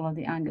dissipates a lot of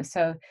the anger.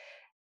 So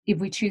if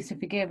we choose to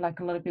forgive,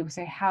 like a lot of people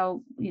say,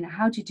 how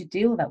did you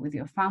deal with that with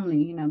your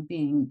family,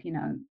 being,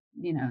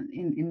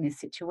 in this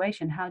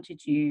situation? How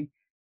did you,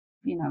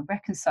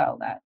 reconcile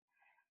that?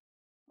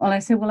 Well, I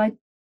say, well,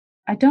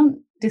 I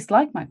don't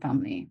dislike my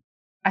family.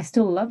 I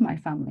still love my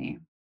family,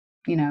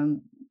 you know,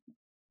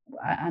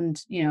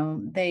 and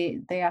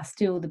they are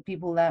still the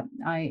people that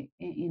I,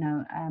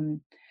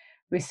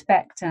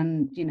 respect.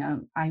 And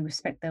I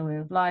respect their way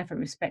of life. I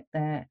respect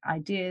their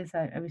ideas.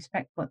 I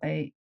respect what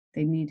they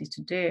needed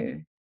to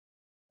do.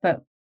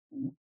 But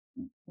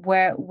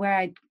where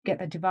I get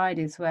the divide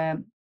is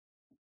where,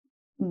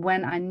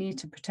 when I need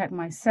to protect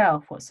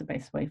myself, what's the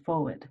best way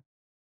forward?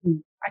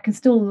 Mm. I can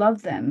still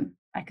love them.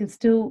 I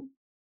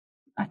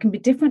can be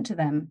different to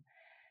them,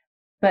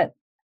 but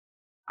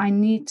I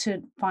need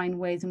to find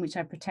ways in which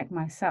I protect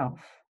myself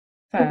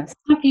So what first.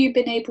 have you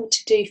been able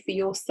to do for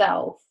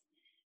yourself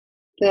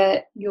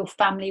that your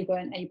family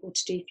weren't able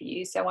to do for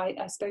you? So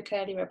I spoke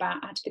earlier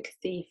about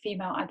advocacy,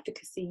 female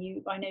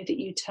advocacy. I know that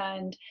you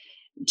turned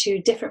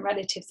to different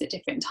relatives at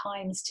different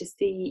times to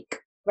seek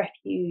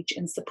refuge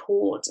and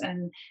support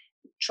and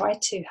try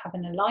to have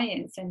an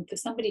alliance. And for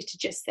somebody to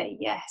just say,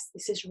 yes,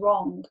 this is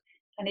wrong,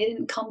 and it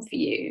didn't come for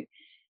you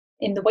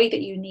in the way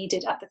that you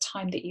needed at the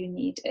time that you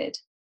needed.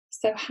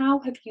 So how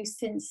have you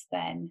since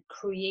then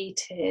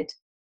created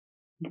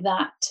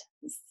that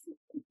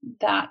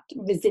that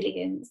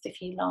resilience,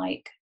 if you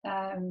like,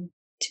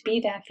 to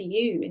be there for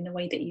you in the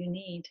way that you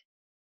need?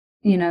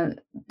 You know,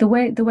 the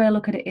way I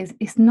look at it is,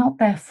 it's not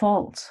their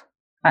fault,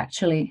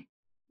 actually.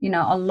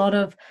 A lot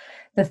of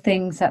the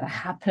things that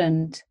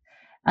happened,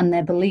 and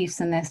their beliefs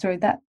and their story,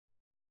 that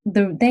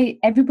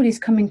everybody's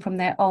coming from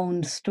their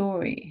own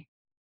story.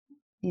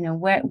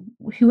 Where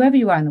whoever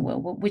you are in the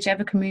world,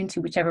 whichever community,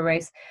 whichever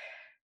race,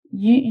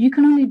 you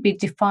can only be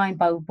defined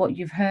by what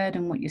you've heard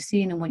and what you've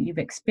seen and what you've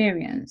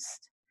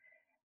experienced.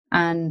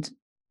 And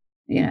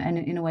and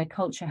in a way,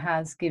 culture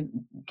has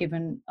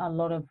given a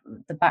lot of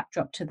the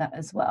backdrop to that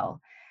as well.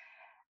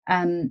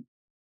 Um,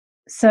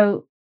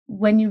 so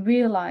when you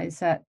realize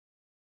that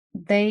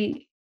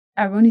they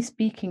are only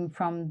speaking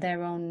from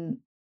their own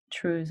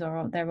truths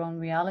or their own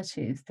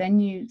realities, then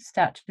you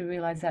start to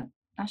realize that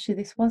actually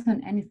this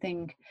wasn't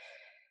anything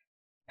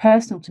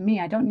personal to me.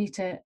 I don't need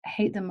to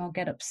hate them or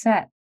get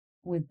upset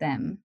with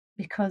them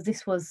because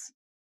this was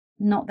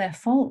not their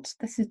fault.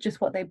 This is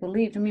just what they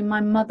believed. I mean,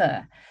 my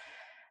mother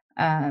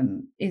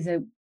is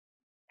a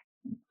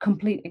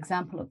complete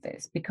example of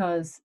this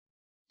because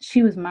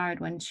she was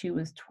married when she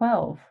was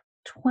 12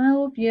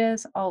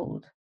 years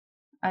old.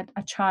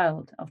 A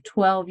child of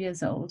 12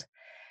 years old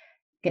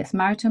gets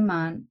married to a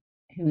man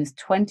who is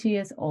 20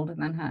 years older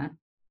than her.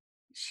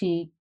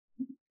 She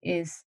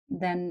is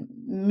then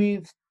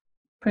moved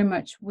pretty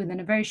much within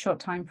a very short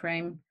time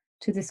frame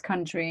to this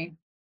country,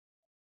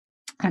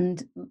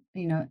 and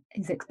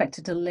is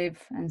expected to live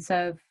and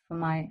serve for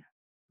my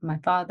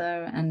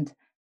father and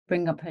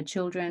bring up her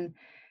children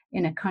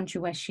in a country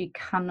where she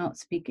cannot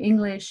speak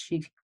English,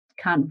 she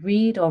can't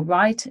read or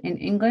write in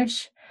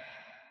English,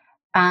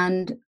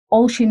 and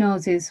all she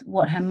knows is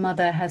what her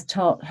mother has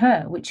taught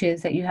her, which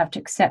is that you have to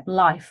accept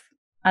life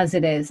as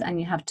it is, and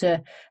you have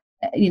to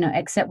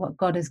accept what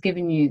God has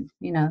given you,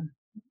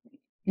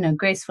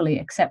 gracefully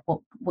accept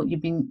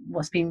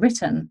what's been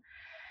written.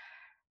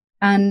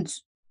 And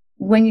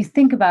when you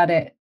think about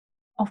it,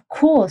 of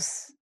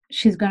course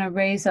she's going to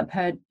raise up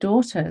her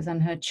daughters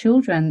and her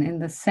children in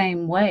the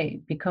same way,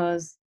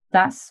 because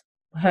that's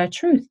her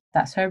truth,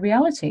 that's her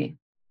reality,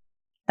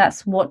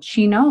 that's what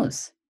she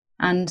knows.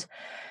 And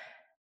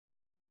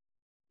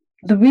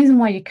the reason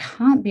why you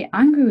can't be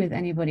angry with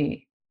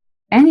anybody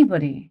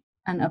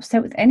and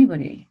upset with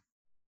anybody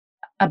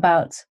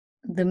about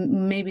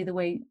maybe the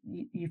way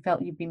you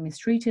felt you've been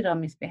mistreated or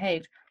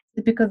misbehaved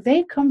is because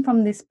they come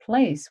from this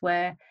place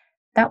where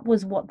that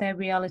was what their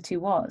reality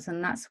was,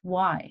 and that's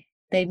why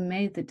they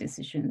made the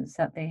decisions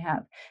that they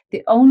have.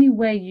 The only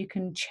way you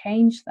can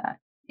change that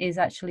is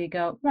actually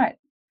go, right,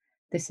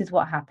 this is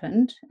what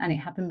happened, and it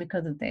happened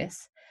because of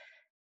this,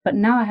 but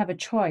now I have a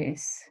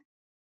choice.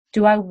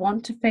 Do I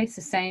want to face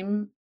the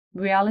same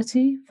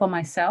reality for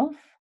myself?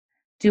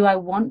 Do I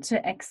want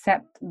to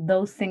accept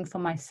those things for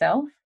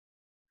myself?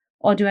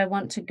 Or do I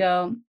want to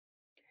go,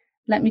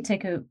 let me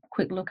take a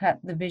quick look at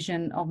the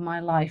vision of my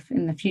life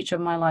in the future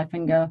of my life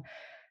and go,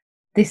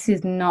 this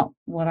is not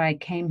what I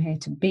came here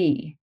to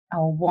be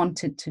or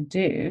wanted to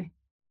do.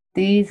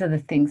 These are the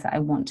things that I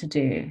want to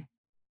do.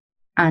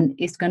 And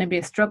it's going to be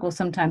a struggle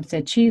sometimes to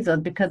achieve those,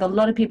 because a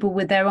lot of people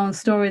with their own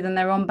stories and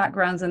their own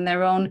backgrounds and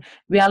their own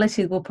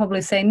realities will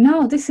probably say,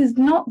 no, this is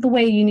not the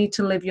way you need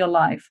to live your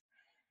life.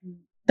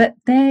 But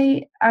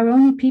they are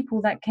only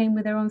people that came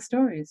with their own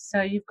stories.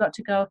 So you've got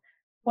to go,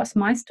 what's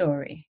my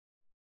story?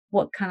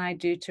 What can I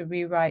do to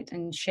rewrite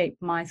and shape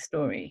my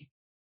story?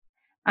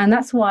 And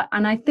that's why,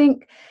 and I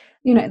think,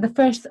 the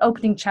first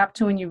opening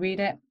chapter, when you read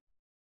it,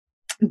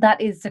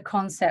 that is the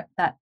concept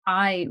that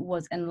I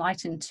was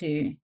enlightened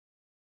to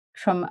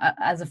from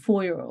as a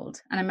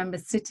 4-year-old. And I remember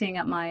sitting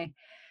at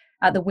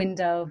the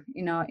window,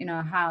 in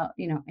our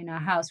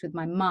house with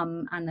my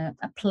mum, and a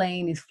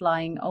plane is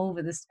flying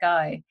over the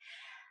sky,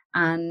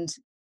 and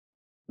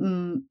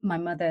my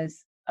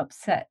mother's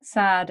upset,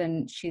 sad,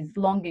 and she's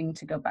longing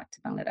to go back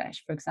to Bangladesh,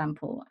 for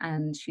example.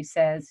 And she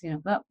says,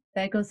 well,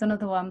 there goes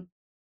another one,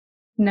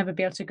 never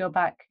be able to go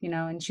back,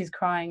 and she's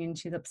crying and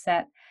she's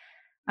upset.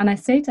 And I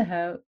say to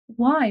her,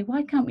 why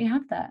can't we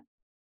have that?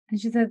 And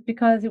she says,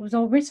 because it was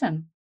all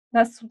written.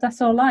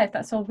 That's all life.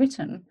 That's all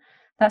written.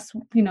 That's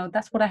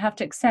what I have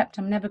to accept.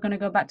 I'm never going to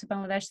go back to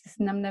Bangladesh,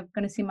 and I'm never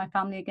going to see my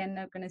family again,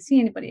 never going to see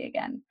anybody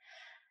again.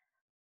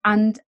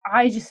 And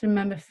I just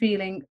remember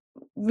feeling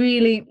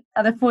really,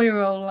 at a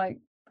 4-year-old, like,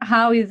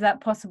 how is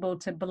that possible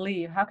to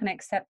believe? How can I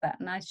accept that?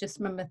 And I just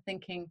remember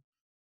thinking,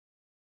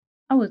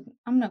 I'm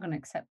not going to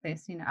accept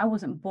this. I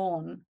wasn't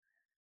born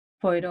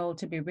for it all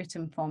to be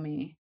written for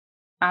me.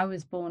 I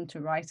was born to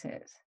write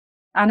it.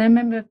 And I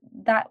remember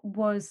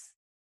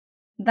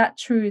that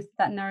truth,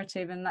 that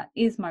narrative, and that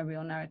is my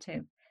real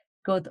narrative,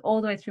 goes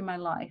all the way through my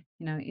life.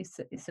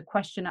 It's a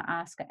question I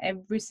ask at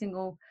every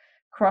single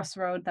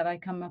crossroad that I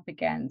come up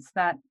against,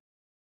 that,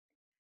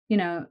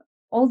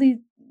 all these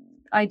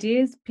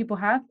ideas people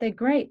have, they're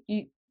great,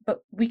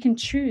 but we can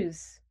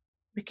choose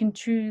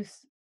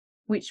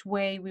which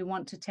way we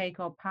want to take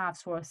our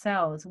paths for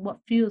ourselves, what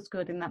feels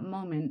good in that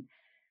moment,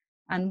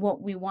 and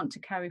what we want to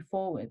carry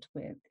forward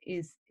with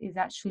is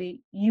actually,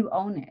 you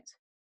own it.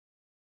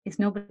 It's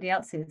nobody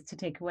else's to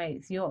take away,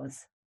 it's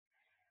yours.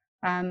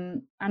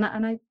 And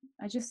I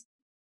just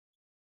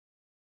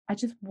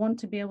want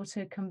to be able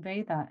to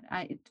convey that.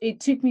 It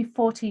took me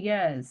 40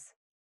 years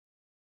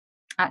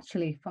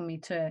actually for me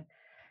to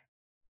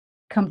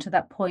come to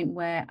that point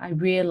where I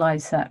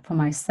realized that for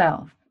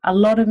myself. A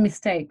lot of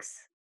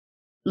mistakes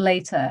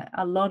later,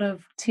 a lot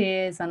of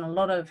tears and a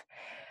lot of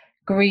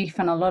grief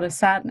and a lot of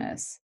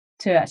sadness,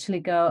 to actually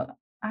go,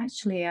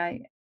 actually, I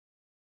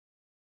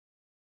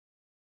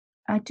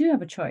do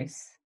have a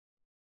choice.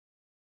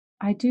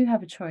 I do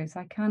have a choice.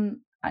 I can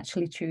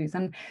actually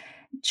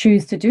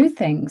choose to do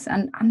things.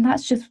 And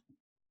that's just,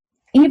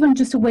 even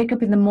just to wake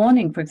up in the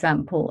morning, for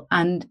example,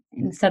 and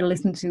instead of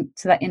listening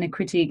to that inner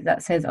critique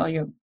that says, oh,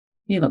 you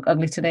look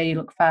ugly today, you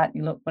look fat,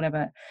 you look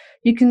whatever,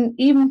 you can,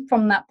 even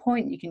from that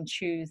point, you can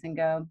choose and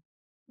go,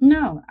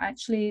 no,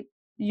 actually,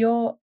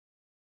 you're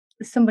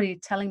somebody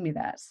telling me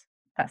that's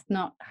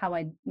not how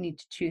I need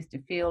to choose to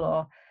feel,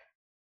 or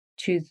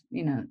choose,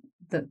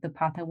 the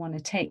path I want to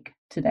take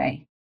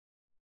today,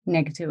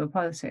 negative or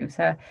positive.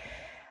 So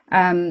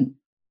I'm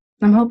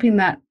hoping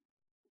that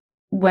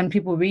when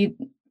people read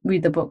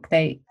the book,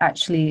 they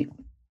actually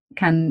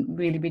can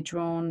really be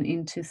drawn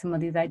into some of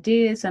these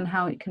ideas and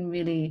how it can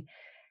really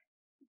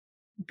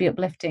be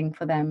uplifting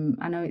for them.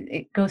 I know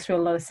it goes through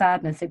a lot of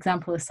sadness,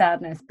 example of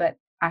sadness, but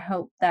I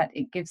hope that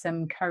it gives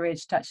them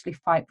courage to actually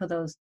fight for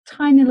those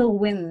tiny little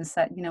wins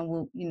that,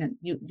 you'll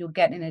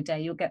get in a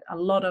day. You'll get a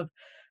lot of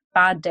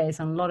bad days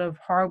and a lot of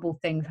horrible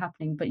things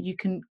happening, but you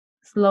can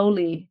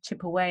slowly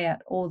chip away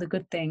at all the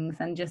good things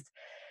and just,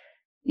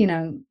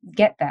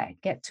 get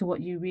to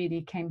what you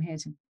really came here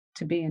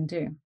to be and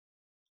do.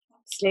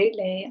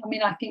 Absolutely. I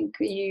mean, I think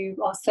you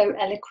are so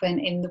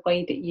eloquent in the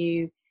way that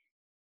you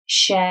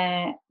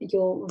share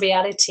your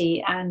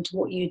reality and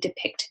what you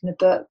depict in the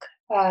book.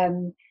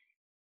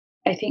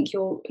 I think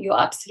you're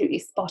absolutely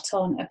spot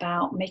on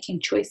about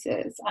making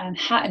choices and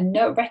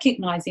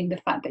recognizing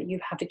the fact that you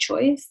have a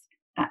choice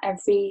at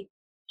every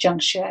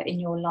juncture in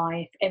your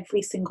life,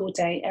 every single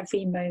day,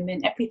 every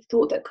moment, every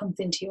thought that comes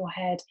into your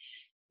head.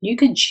 You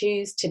can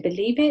choose to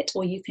believe it,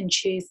 or you can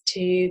choose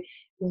to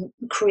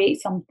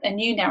create a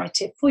new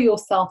narrative for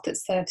yourself that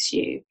serves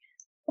you.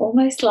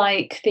 Almost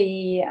like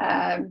the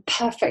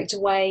perfect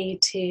way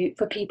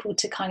for people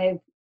to kind of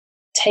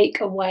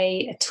take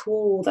away a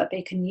tool that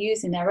they can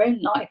use in their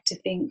own life to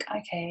think,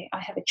 okay, I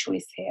have a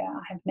choice here.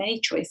 I have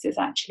many choices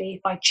actually.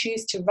 If I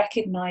choose to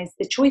recognize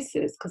the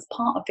choices, because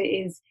part of it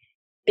is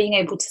being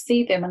able to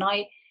see them. And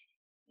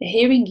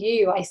hearing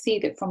you, I see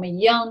that from a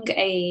young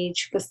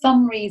age, for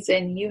some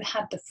reason, you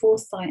had the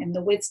foresight and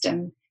the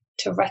wisdom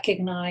to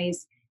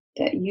recognize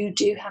that you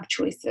do have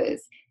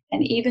choices.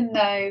 And even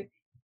though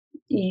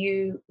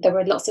there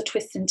were lots of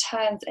twists and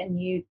turns, and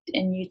you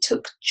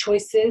took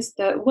choices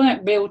that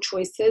weren't real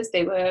choices,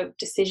 they were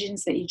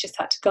decisions that you just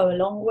had to go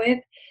along with,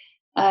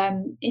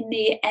 in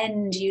the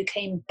end you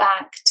came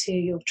back to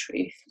your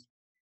truth,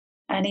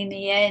 and in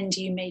the end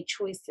you made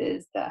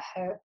choices that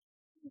have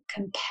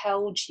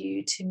compelled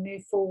you to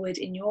move forward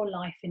in your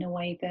life in a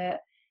way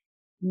that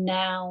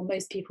now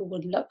most people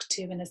would look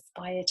to and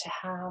aspire to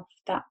have,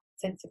 that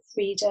sense of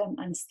freedom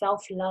and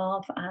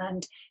self-love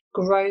and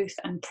growth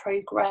and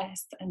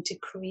progress, and to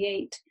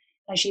create,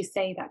 as you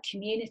say, that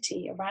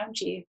community around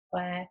you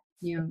where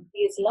Yeah.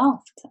 he is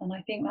loved. And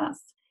I think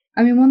that's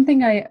I mean, one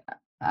thing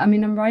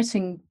I'm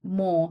writing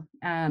more,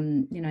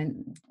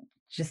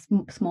 just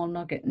small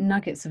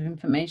nuggets of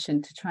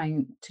information to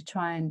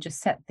try and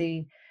just set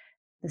the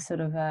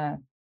sort of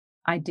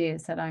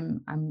ideas that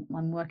I'm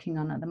working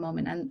on at the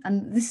moment.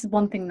 And this is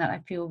one thing that I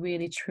feel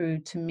really true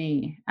to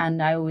me,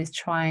 and I always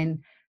try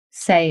and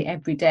say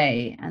every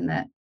day, and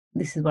that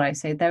this is what I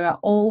say: there are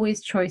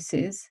always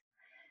choices.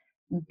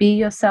 Be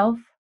yourself,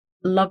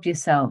 love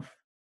yourself,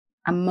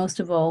 and most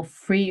of all,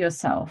 free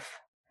yourself.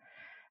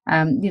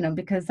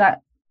 Because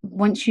that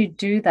once you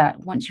do that,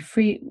 once you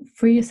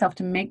free yourself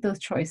to make those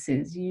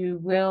choices, you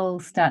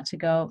will start to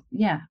go,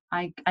 yeah,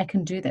 I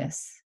can do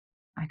this.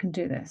 I can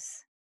do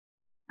this.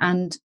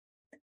 And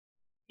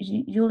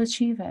you'll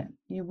achieve it.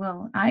 You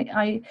will.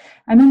 I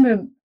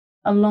remember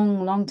a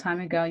long time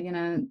ago,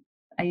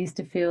 I used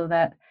to feel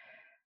that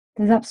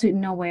there's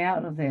absolutely no way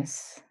out of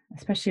this,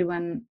 especially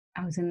when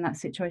I was in that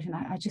situation.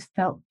 I just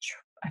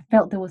I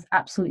felt there was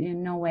absolutely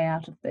no way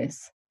out of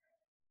this.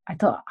 I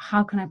thought,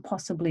 how can I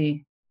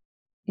possibly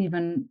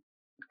even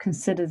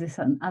consider this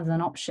as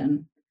an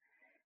option?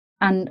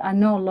 And I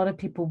know a lot of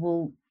people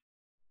will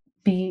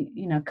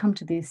come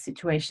to these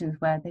situations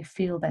where they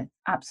feel that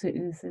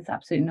there's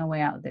absolutely no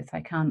way out of this.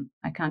 I can't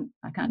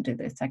do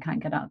this. I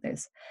can't get out of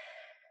this.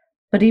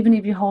 But even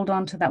if you hold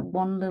on to that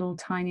one little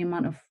tiny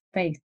amount of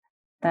faith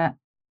that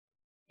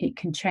it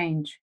can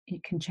change,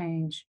 it can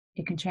change,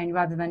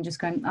 rather than just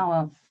going, oh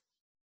well,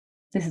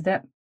 this is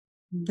it.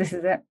 This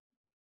is it.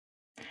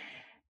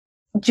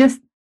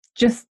 Just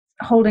just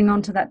holding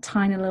on to that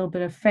tiny little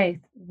bit of faith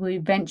will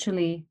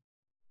eventually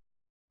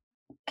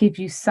give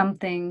you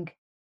something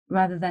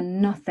rather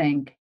than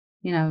nothing.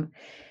 You know,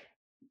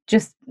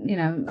 just,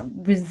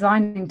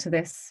 resigning to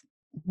this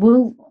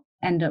will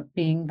end up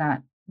being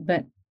that.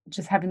 But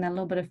just having that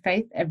little bit of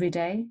faith every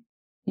day,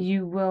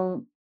 you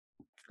will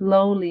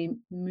slowly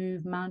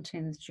move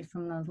mountains just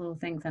from those little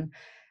things. And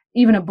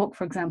even a book,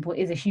 for example,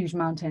 is a huge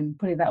mountain,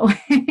 put it that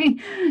way.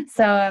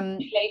 So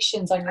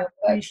congratulations on I'm your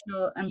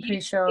book. pretty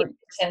sure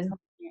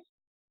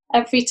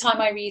Every time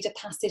I read a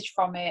passage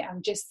from it,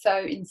 I'm just so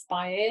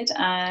inspired,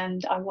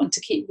 and I want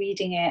to keep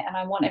reading it, and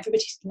I want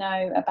everybody to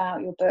know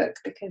about your book,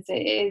 because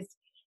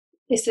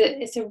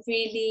it's a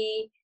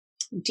really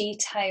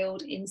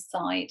detailed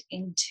insight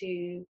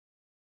into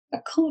a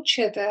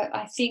culture that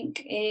I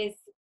think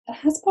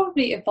has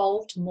probably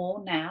evolved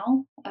more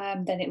now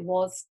than it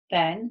was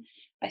then.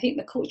 I think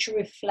the culture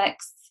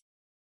reflects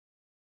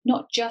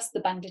not just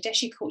the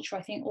Bangladeshi culture,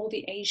 I think all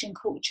the Asian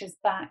cultures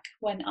back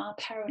when our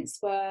parents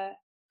were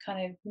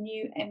kind of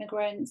new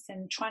immigrants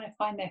and trying to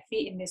find their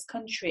feet in this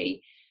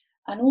country.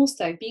 And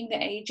also being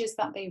the ages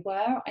that they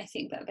were, I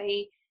think that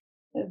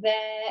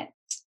their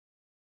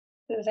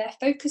their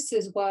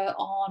focuses were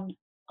on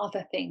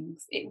other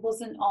things. It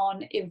wasn't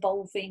on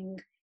evolving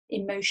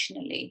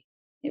emotionally.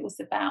 It was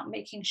about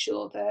making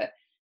sure that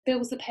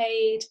bills are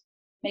paid,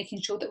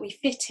 making sure that we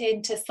fit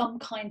into some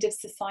kind of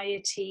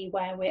society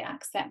where we're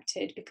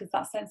accepted, because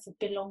that sense of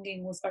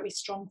belonging was very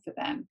strong for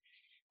them,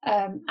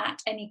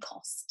 at any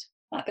cost,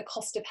 at the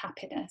cost of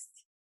happiness.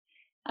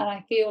 And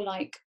I feel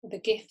like the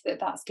gift that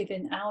that's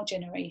given our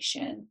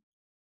generation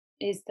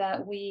is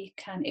that we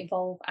can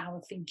evolve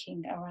our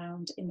thinking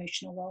around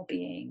emotional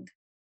well-being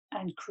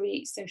and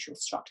create social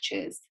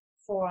structures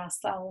for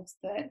ourselves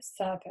that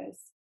serve us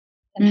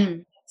and help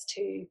us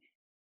to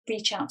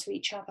reach out to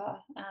each other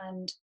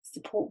and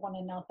support one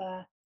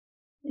another,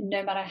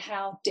 no matter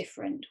how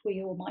different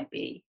we all might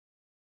be.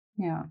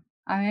 Yeah,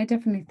 I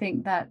definitely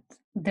think that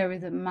there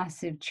is a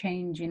massive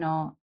change in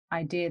our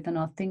ideas and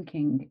our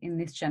thinking in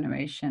this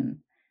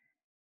generation.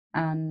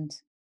 And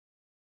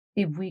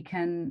if we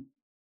can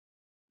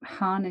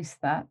harness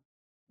that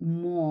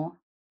more,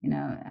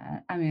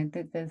 I mean,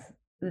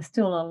 there's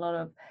still a lot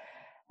of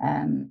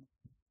um,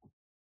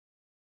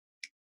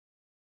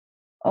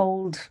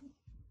 old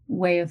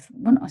way of,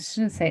 well, I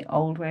shouldn't say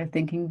old way of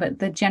thinking, but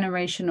the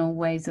generational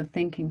ways of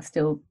thinking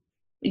still,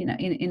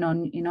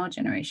 in our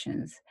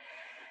generations.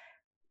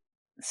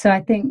 So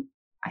I think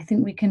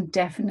we can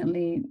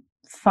definitely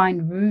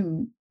find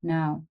room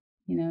now,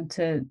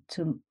 to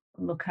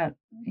look at,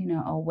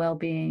 our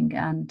well-being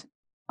and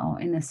our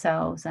inner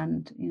selves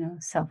and,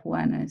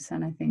 self-awareness.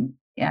 And I think,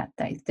 yeah,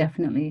 that is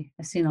definitely,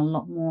 I've seen a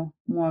lot more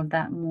of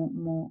that,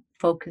 more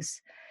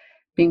focus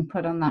being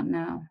put on that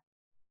now.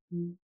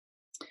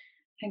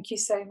 Thank you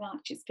so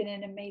much. It's been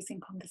an amazing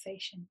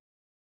conversation.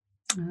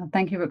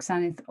 Thank you,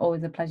 Roxanne. It's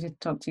always a pleasure to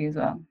talk to you as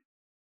well.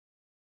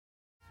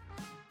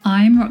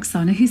 I'm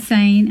Roxana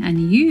Hussein,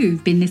 and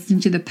you've been listening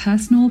to the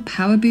Personal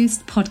Power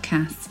Boost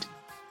podcast.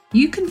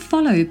 You can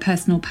follow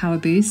Personal Power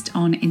Boost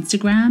on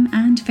Instagram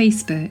and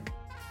Facebook.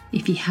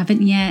 If you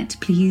haven't yet,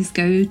 please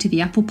go to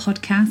the Apple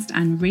Podcast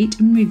and rate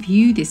and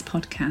review this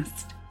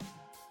podcast.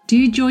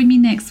 Do join me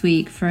next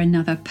week for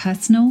another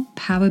Personal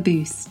Power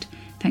Boost.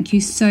 Thank you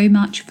so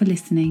much for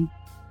listening.